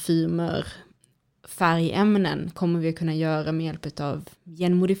mediciner, parfymer, färgämnen kommer vi kunna göra med hjälp av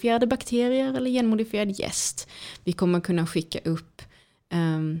genmodifierade bakterier eller genmodifierad jäst. Vi kommer kunna skicka upp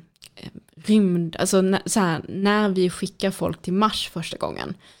rymd, alltså när vi skickar folk till Mars första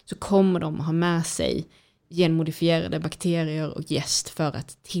gången så kommer de ha med sig genmodifierade bakterier och jäst för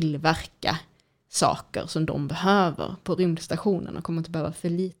att tillverka saker som de behöver på rymdstationen och kommer inte behöva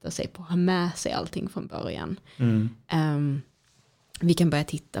förlita sig på att ha med sig allting från början. Vi kan börja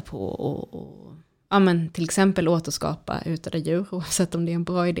titta på och till exempel återskapa utdöda djur, oavsett om det är en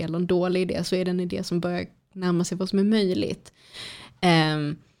bra idé eller en dålig idé, så är det en idé som börjar närma sig vad som är möjligt.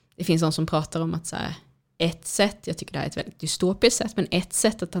 Det finns någon som pratar om att så här, ett sätt, jag tycker det här är ett väldigt dystopiskt sätt, men ett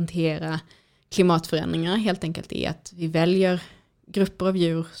sätt att hantera klimatförändringar helt enkelt är att vi väljer grupper av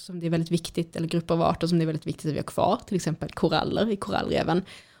djur som det är väldigt viktigt, eller grupper av arter som det är väldigt viktigt att vi har kvar, till exempel koraller i korallreven,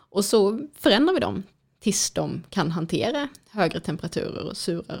 och så förändrar vi dem tills de kan hantera högre temperaturer och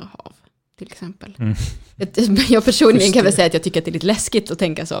surare hav, till exempel. Jag personligen kan väl säga att jag tycker att det är lite läskigt att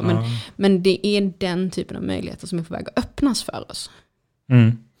tänka så, men det är den typen av möjligheter som är på väg att öppnas för oss.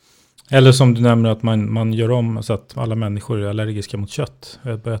 Eller som du nämner att man gör om så att alla människor är allergiska mot kött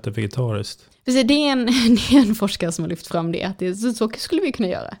och börjar äta vegetariskt. Precis, det är en forskare som har lyft fram det, att så skulle vi kunna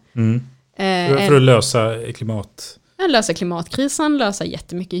göra. För att lösa klimat. Lösa klimatkrisen, lösa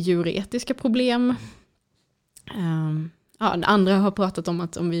jättemycket djuretiska problem. Andra har pratat om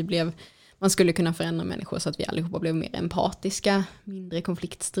att man skulle kunna förändra människor så att vi allihopa blev mer empatiska, mindre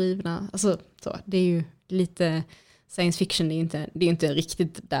konfliktdrivna. Alltså, så, det är ju lite science fiction, det är inte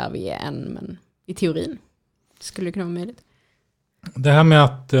riktigt där vi är än, men i teorin skulle det kunna vara möjligt. Det här med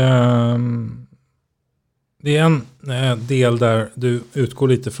att det är en del där du utgår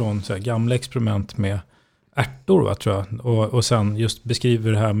lite från så här gamla experiment med ärtor, va, tror jag. Och sen just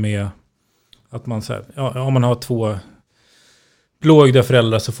beskriver det här med att man så här, om man har 2 blåögda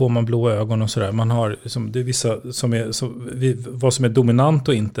föräldrar så får man blå ögon och sådär. Man har det är vissa som är vad som är dominant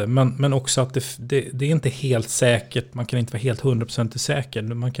och inte. Men också att det är inte helt säkert. Man kan inte vara helt 100% säker.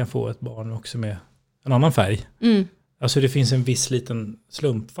 Man kan få ett barn också med en annan färg. Alltså det finns en viss liten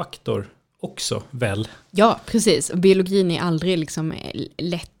slumpfaktor också, väl? Ja, precis. Och biologin är aldrig liksom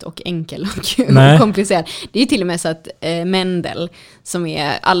lätt och enkel och komplicerad. Det är till och med så att Mendel, som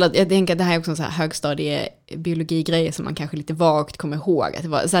är jag tänker att det här är också en så här högstadiebiologi-grejer som man kanske lite vagt kommer ihåg.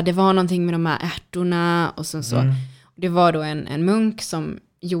 Att det var någonting med de här ärtorna och så. Det var då en munk som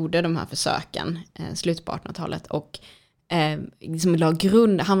gjorde de här försöken slutet på 1800-talet och liksom la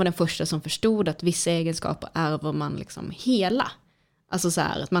grund. Han var den första som förstod att vissa egenskaper ärver man liksom hela. Alltså så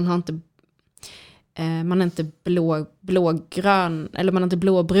här att man har inte blågrön, eller man har inte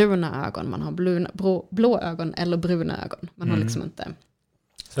blåbruna ögon, man har blå ögon eller bruna ögon. Man har liksom inte.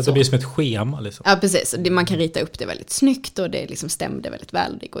 Så att det blir som ett schema liksom. Ja, precis. Man kan rita upp det väldigt snyggt och det liksom stämde väldigt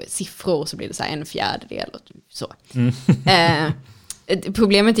väl. Det går i siffror och så blir det så här 1/4 och så.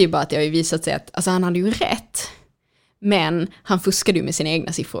 Problemet är ju bara att det har ju visat sig att alltså, han hade ju rätt, men han fuskade ju med sina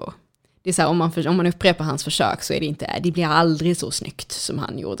egna siffror. Det är så här, om man upprepar hans försök så är det blir aldrig så snyggt som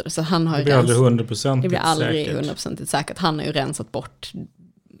han gjorde. Så han har det blir aldrig 100% det blir aldrig 100% säkert. Han har ju rensat bort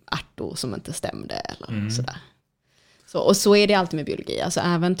ärtor som inte stämde eller sådär. Och så är det alltid med biologi. Alltså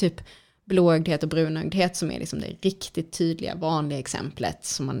även typ blåögdhet och brunögdhet som är liksom det riktigt tydliga vanliga exemplet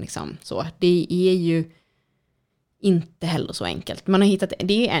som man liksom så. Det är ju inte heller så enkelt. Man har hittat,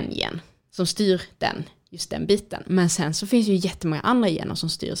 det är en gen som styr just den biten. Men sen så finns ju jättemånga andra gener som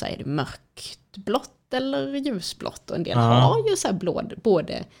styr sig. Är det mörkblått eller ljusblått? Och en del har ju så här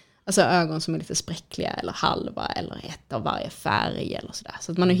både alltså ögon som är lite spräckliga eller halva eller ett av varje färg eller sådär.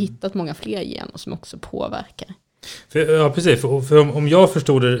 Så att man har hittat många fler gener som också påverkar. Ja, precis. För om jag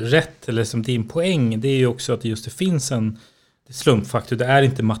förstod det rätt, eller som din poäng, det är ju också att just det finns en slumpfaktor. Det är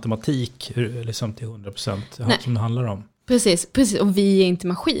inte matematik liksom till 100% som det handlar om. Precis. Och vi är inte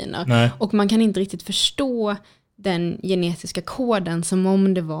maskiner. Nej. Och man kan inte riktigt förstå den genetiska koden som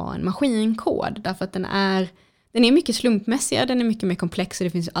om det var en maskinkod. Därför att den är mycket slumpmässigare, den är mycket mer komplex och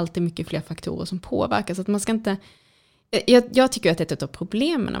det finns alltid mycket fler faktorer som påverkar. Så att man ska inte... Jag tycker att ett av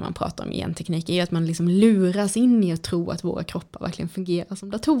problemen när man pratar om genteknik är att man liksom luras in i att tro att våra kroppar verkligen fungerar som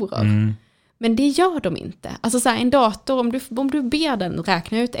datorer. Men det gör de inte. Alltså så här, en dator, om du ber den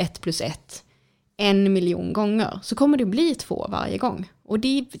räkna ut 1 + 1 1 miljon gånger så kommer det bli 2 varje gång. Och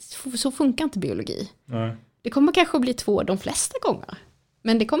så funkar inte biologi. Nej. Det kommer kanske bli 2 de flesta gånger.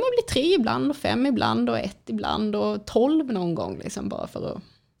 Men det kommer bli 3 ibland och 5 ibland och 1 ibland och 12 någon gång liksom bara för att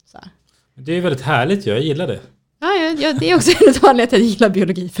så här. Det är väldigt härligt, jag gillar det. Ja, det är också en av anledningarna till att jag gillar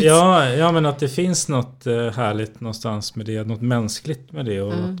biologi. Ja, men att det finns något härligt någonstans med det. Något mänskligt med det.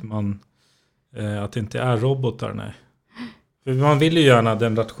 Och att det inte är robotar, nej. För man vill ju gärna,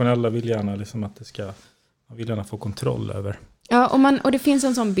 den rationella vill gärna liksom att man vill gärna få kontroll över. Ja, och det finns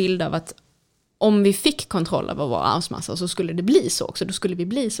en sån bild av att om vi fick kontroll över vår arvsmassa så skulle det bli så också. Då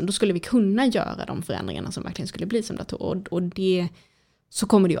skulle vi kunna göra de förändringarna som verkligen skulle bli som datorer. Och så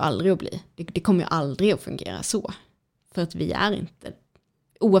kommer det ju aldrig att bli. Det kommer ju aldrig att fungera så. För att vi är inte,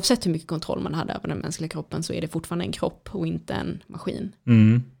 oavsett hur mycket kontroll man hade över den mänskliga kroppen så är det fortfarande en kropp och inte en maskin.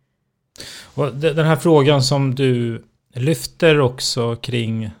 Mm. Och den här frågan som du lyfter också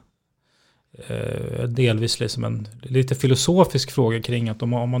kring delvis liksom en lite filosofisk fråga kring att om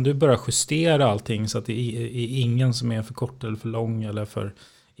man nu börjar justera allting så att det är ingen som är för kort eller för lång eller för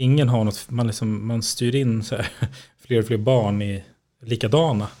ingen har något, man styr in så här, fler och fler barn i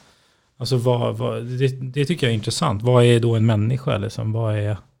likadana. Alltså det tycker jag är intressant. Vad är då en människa liksom?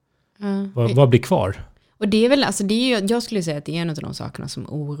 Vad blir kvar? Och det är väl, alltså jag skulle säga att det är en av de sakerna som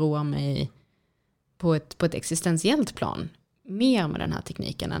oroar mig på ett existentiellt plan. Mer med den här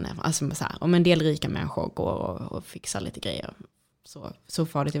tekniken än alltså så här, om en del rika människor går och fixar lite grejer. Så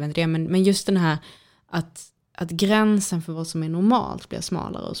farligt är inte det. Men just den här att gränsen för vad som är normalt blir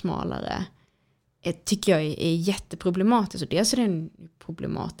smalare och smalare tycker jag är jätteproblematiskt. Och dels är den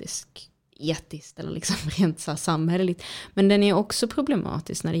problematisk etiskt eller liksom rent så här samhälleligt. Men den är också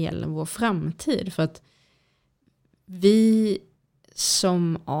problematisk när det gäller vår framtid. För att vi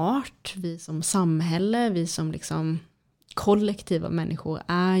som art, vi som samhälle, vi som liksom kollektiva människor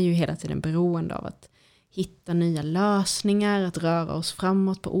är ju hela tiden beroende av att hitta nya lösningar, att röra oss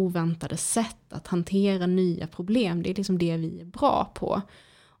framåt på oväntade sätt, att hantera nya problem. Det är liksom det vi är bra på.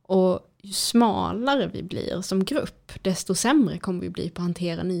 Och ju smalare vi blir som grupp, desto sämre kommer vi bli på att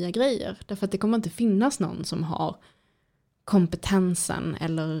hantera nya grejer. Därför att det kommer inte finnas någon som har kompetensen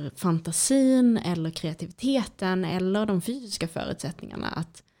eller fantasin eller kreativiteten eller de fysiska förutsättningarna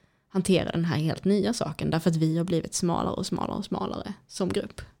att hantera den här helt nya saken. Därför att vi har blivit smalare och smalare och smalare som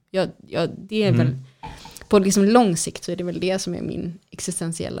grupp. Det är väl, på liksom lång sikt så är det väl det som är min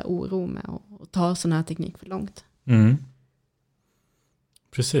existentiella oro med att ta sån här teknik för långt. Mm.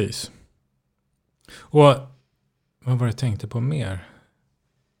 Precis. Och vad var det jag tänkte på mer?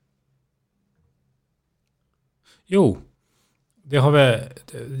 Jo, det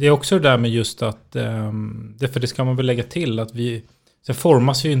är också det där med just att för det ska man väl lägga till att vi så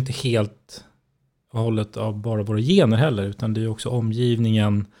formas ju inte helt och hållet av bara våra gener heller, utan det är också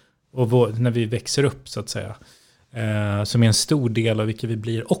omgivningen och när vi växer upp så att säga som är en stor del av vilka vi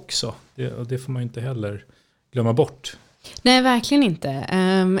blir också. Och det får man ju inte heller glömma bort. Nej, verkligen inte.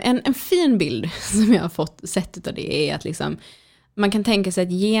 En fin bild som jag har sett av det är att liksom, man kan tänka sig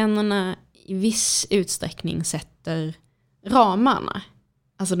att generna i viss utsträckning sätter ramarna.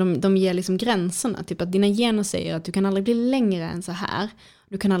 Alltså de ger liksom gränserna. Typ att dina gener säger att du kan aldrig bli längre än så här.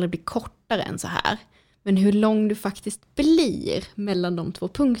 Du kan aldrig bli kortare än så här. Men hur lång du faktiskt blir mellan de två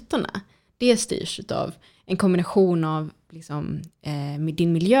punkterna, det styrs av en kombination av liksom,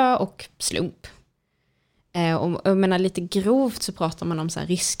 din miljö och slump. Och jag menar, lite grovt så pratar man om så här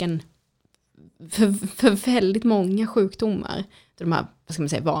risken för väldigt många sjukdomar. De här, vad ska man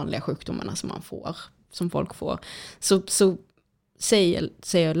säga, vanliga sjukdomarna som folk får. Så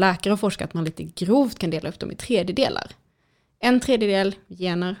säger läkare och forskare att man lite grovt kan dela upp dem i tredjedelar. 1/3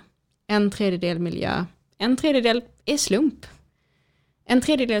 gener, 1/3 miljö, 1/3 är slump.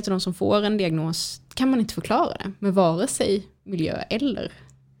 1/3 av de som får en diagnos kan man inte förklara det med vare sig miljö eller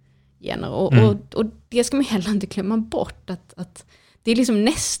gener. Och det ska man heller inte glömma bort. Att det är liksom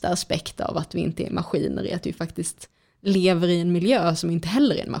nästa aspekt av att vi inte är maskiner, är att vi faktiskt lever i en miljö som inte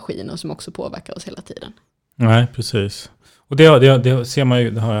heller är en maskin och som också påverkar oss hela tiden. Nej, precis. Och det ser man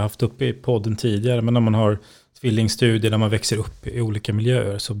ju, det har jag haft uppe i podden tidigare, men när man har tvillingstudier där man växer upp i olika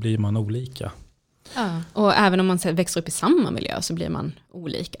miljöer så blir man olika. Ja, och även om man växer upp i samma miljö så blir man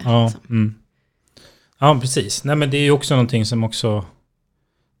olika. Ja, liksom. Ja, precis. Nej, men det är ju också någonting som också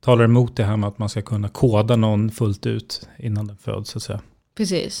talar emot det här med att man ska kunna koda någon fullt ut innan den föds, så att säga.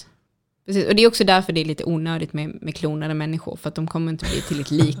 Precis. Och det är också därför det är lite onödigt med klonade människor, för att de kommer inte bli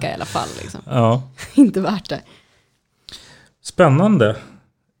tillräckligt lika i alla fall. Liksom. Ja. Inte värt det. Spännande.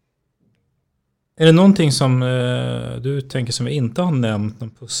 Är det någonting som du tänker som vi inte har nämnt, någon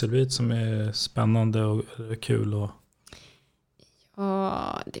pusselbit som är spännande och kul?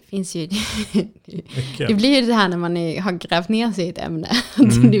 Ja, det finns ju... det blir ju det här när man har grävt ner sig i ett ämne.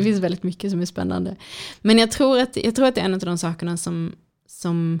 Det finns väldigt mycket som är spännande. Men jag tror att det är en av de sakerna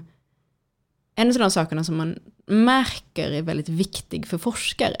som man märker är väldigt viktig för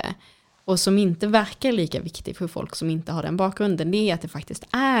forskare. och som inte verkar lika viktig för folk som inte har den bakgrunden, det är att det faktiskt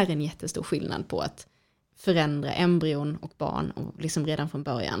är en jättestor skillnad på att förändra embryon och barn och liksom redan från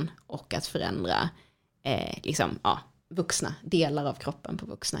början, och att förändra vuxna, delar av kroppen på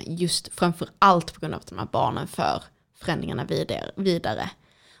vuxna, just framför allt på grund av att de här barnen för förändringarna vidare.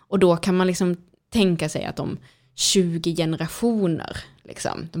 Och då kan man liksom tänka sig att om 20 generationer,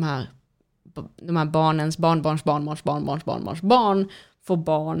 liksom, de här barnens barn får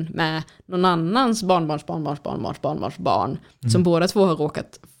barn med någon annans barn som båda två har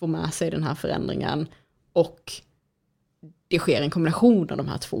råkat få med sig den här förändringen, och det sker en kombination av de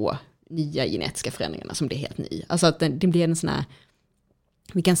här två nya genetiska förändringarna som blir helt ny. Alltså att det blir en sån här,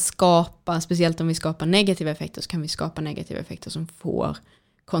 vi kan skapa, speciellt om vi skapar negativa effekter, så kan vi skapa negativa effekter som får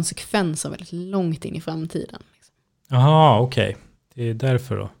konsekvenser väldigt långt in i framtiden. Jaha, okej. Det är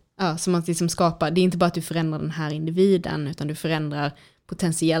därför då. Ja, som att liksom skapa, det är inte bara att du förändrar den här individen, utan du förändrar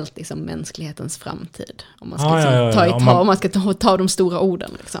potentiellt liksom mänsklighetens framtid. Om man ska, om man ska ta de stora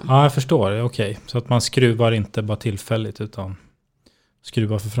orden. Liksom. Ja, jag förstår. Okej. Så att man skruvar inte bara tillfälligt, utan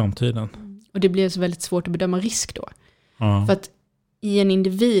skruvar för framtiden. Och det blir så väldigt svårt att bedöma risk då. För att i en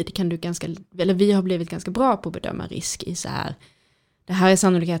individ kan du vi har blivit ganska bra på att bedöma risk i så här: det här är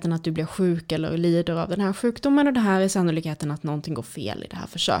sannolikheten att du blir sjuk eller lider av den här sjukdomen, och det här är sannolikheten att någonting går fel i det här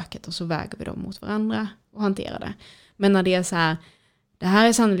försöket, och så väger vi dem mot varandra och hanterar det. Men när det är så här, det här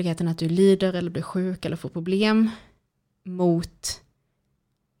är sannolikheten att du lider eller blir sjuk eller får problem mot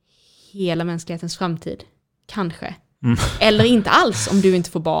hela mänsklighetens framtid, kanske. Eller inte alls, om du inte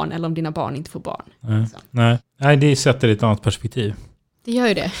får barn eller om dina barn inte får barn. Nej, det sätter ett annat perspektiv. Det gör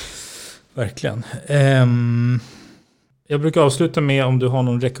ju det. Verkligen. Jag brukar avsluta med om du har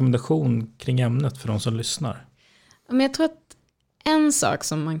någon rekommendation kring ämnet för de som lyssnar. Men jag tror att en sak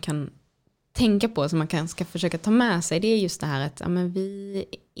som man kan tänka på, som man ska försöka ta med sig, det är just det här att vi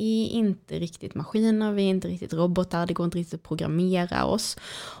är inte riktigt maskiner, vi är inte riktigt robotar, det går inte riktigt att programmera oss.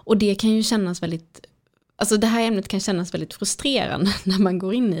 Och det kan ju kännas väldigt, alltså det här ämnet kan kännas väldigt frustrerande när man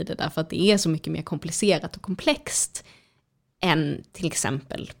går in i det, därför att det är så mycket mer komplicerat och komplext än till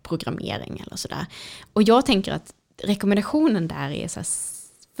exempel programmering eller sådär. Och jag tänker att rekommendationen där är så här,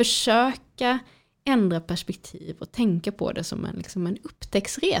 försöka ändra perspektiv och tänka på det som en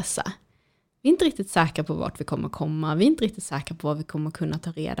upptäcktsresa. Vi är inte riktigt säkra på vart vi kommer komma. Vi är inte riktigt säkra på vad vi kommer kunna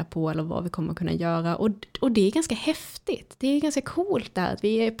ta reda på eller vad vi kommer kunna göra. Och det är ganska häftigt. Det är ganska coolt där att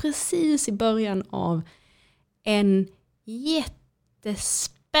vi är precis i början av en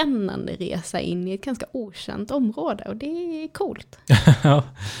jättespännande resa in i ett ganska okänt område. Och det är coolt.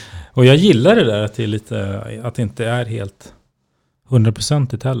 Och jag gillar det där att det inte är helt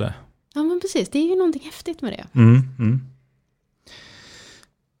 100% heller. Ja, men precis. Det är ju någonting häftigt med det.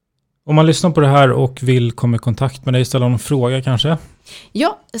 Om man lyssnar på det här och vill komma i kontakt med dig, ställa någon fråga kanske?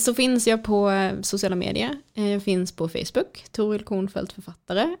 Ja, så finns jag på sociala medier. Jag finns på Facebook, Toril Kornfeldt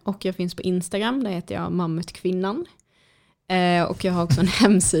författare. Och jag finns på Instagram, där heter jag Mammutkvinnan. Och jag har också en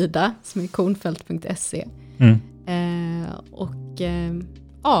hemsida som är kornfeldt.se.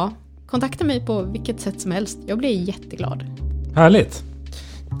 Kontakta mig på vilket sätt som helst. Jag blir jätteglad. Härligt.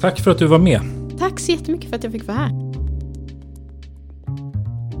 Tack för att du var med. Tack så jättemycket för att jag fick vara här.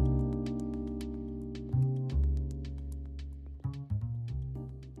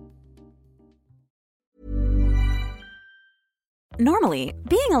 Normally,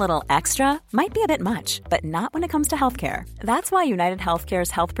 being a little extra might be a bit much, but not when it comes to healthcare. That's why United Healthcare's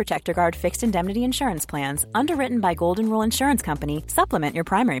Health Protector Guard fixed indemnity insurance plans, underwritten by Golden Rule Insurance Company, supplement your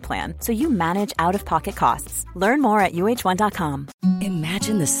primary plan so you manage out-of-pocket costs. Learn more at uh1.com.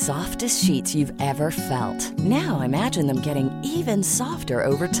 Imagine the softest sheets you've ever felt. Now imagine them getting even softer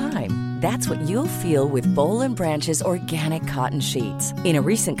over time. That's what you'll feel with Boll & Branch's organic cotton sheets. In a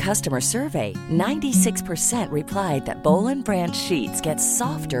recent customer survey, 96% replied that Boll & Branch sheets get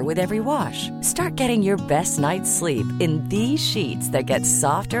softer with every wash. Start getting your best night's sleep in these sheets that get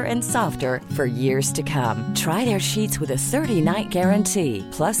softer and softer for years to come. Try their sheets with a 30-night guarantee.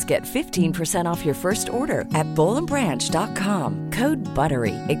 Plus, get 15% off your first order at bollandbranch.com. Code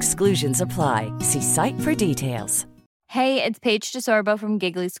BUTTERY. Exclusions apply. See site for details. Hey, it's Paige DeSorbo from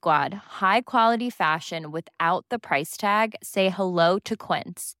Giggly Squad. High quality fashion without the price tag. Say hello to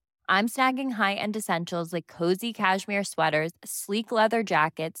Quince. I'm snagging high-end essentials like cozy cashmere sweaters, sleek leather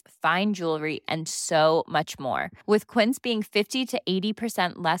jackets, fine jewelry, and so much more. With Quince being 50 to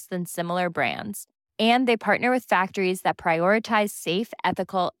 80% less than similar brands. And they partner with factories that prioritize safe,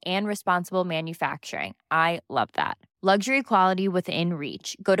 ethical, and responsible manufacturing. I love that. Luxury quality within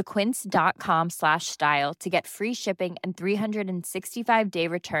reach. Go to quince.com/style to get free shipping and 365-day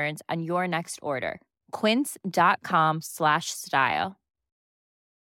returns on your next order. Quince.com/style.